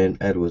Brian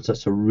Edwards.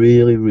 That's a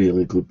really,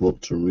 really good book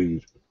to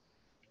read.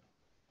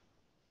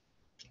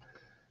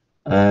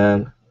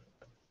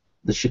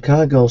 The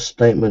Chicago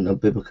Statement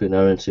of Biblical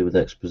Inerrancy with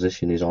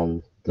Exposition is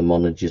on the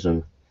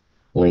monergism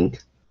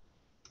link.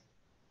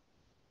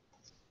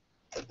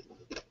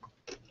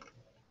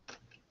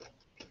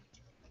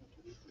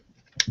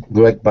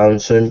 Greg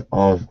Banson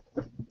on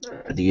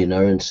the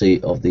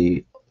inerrancy of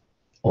the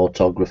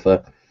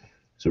autographer.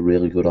 It's a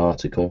really good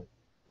article.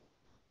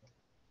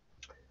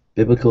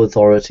 Biblical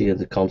Authority and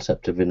the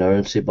Concept of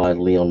Inerrancy by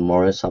Leon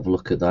Morris. Have a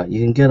look at that.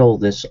 You can get all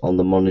this on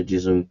the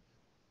monergism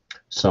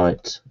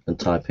site and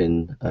type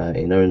in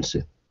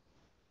inerrancy.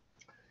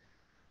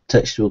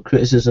 Textual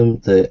Criticism,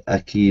 The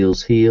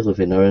Achilles Heel of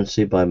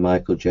Inerrancy by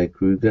Michael J.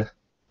 Kruger.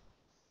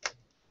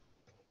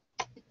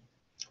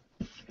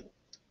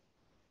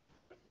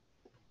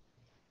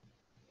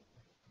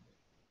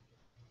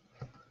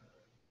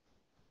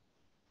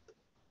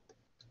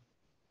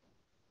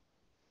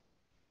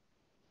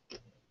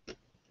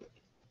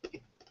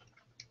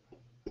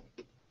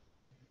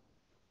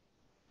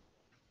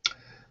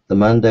 The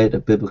Mandate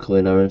of Biblical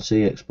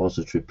Inerrancy,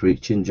 Expository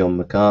Preaching, John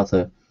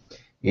MacArthur.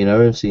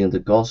 Inerrancy in the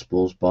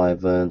Gospels by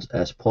Verns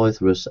S.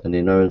 Poythress, and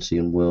Inerrancy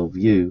and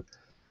Worldview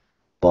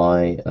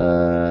by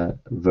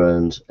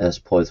Verns S.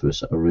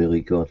 Poythress are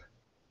really good.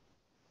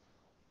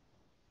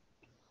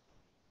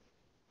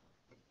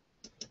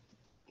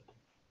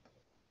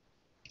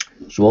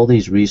 So all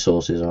these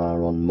resources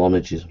are on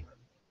monergism.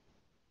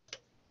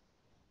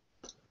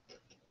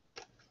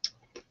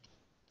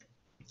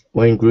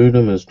 Wayne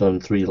Grudem has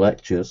done 3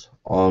 lectures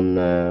on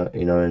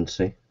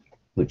inerrancy,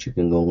 which you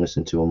can go and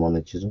listen to on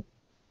monergism.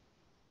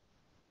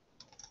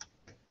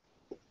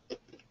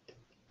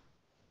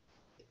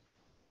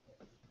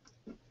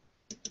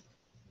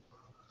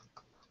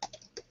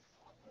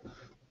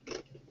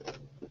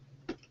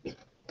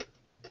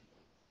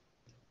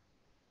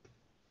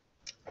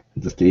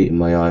 I'm just eating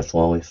my ice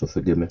lolly, so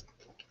forgive me.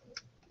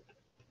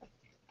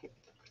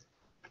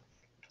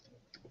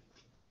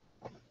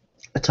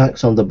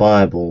 Attacks on the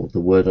Bible, The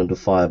Word Under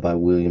Fire by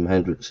William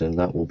Hendrickson,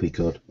 that will be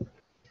good.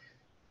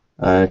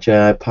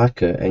 J.I.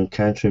 Packer,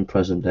 Encountering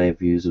Present-Day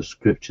Views of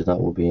Scripture, that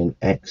will be an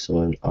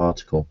excellent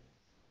article.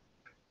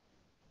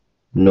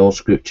 No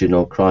Scripture,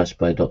 No Christ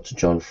by Dr.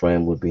 John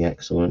Frame would be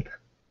excellent.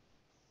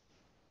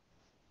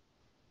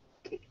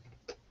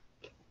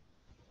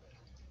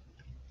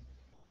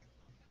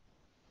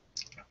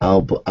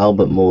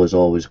 Albert Muller is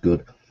always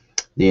good.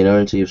 The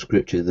Inerrancy of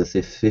Scripture, The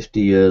 50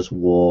 Years'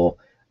 War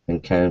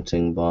and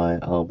Counting by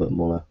Albert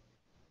Muller.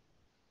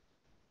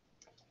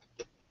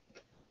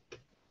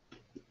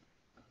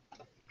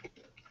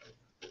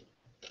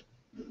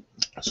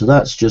 So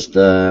that's just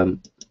a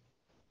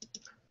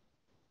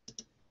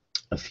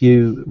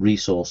few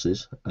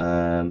resources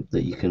that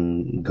you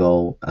can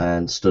go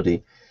and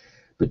study.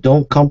 But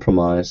don't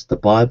compromise. The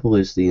Bible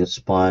is the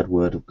inspired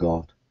Word of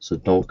God, so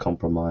don't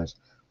compromise.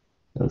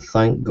 And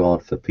thank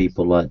God for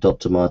people like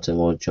Dr. Martyn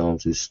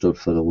Lloyd-Jones who stood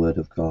for the Word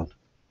of God.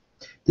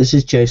 This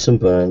is Jason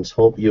Burns.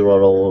 Hope you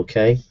are all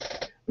okay.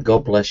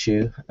 God bless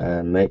you,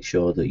 and make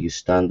sure that you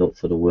stand up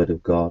for the Word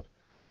of God.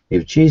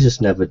 If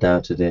Jesus never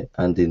doubted it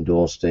and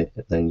endorsed it,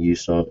 then you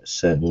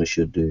certainly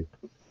should do.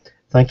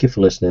 Thank you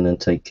for listening, and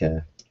take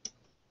care.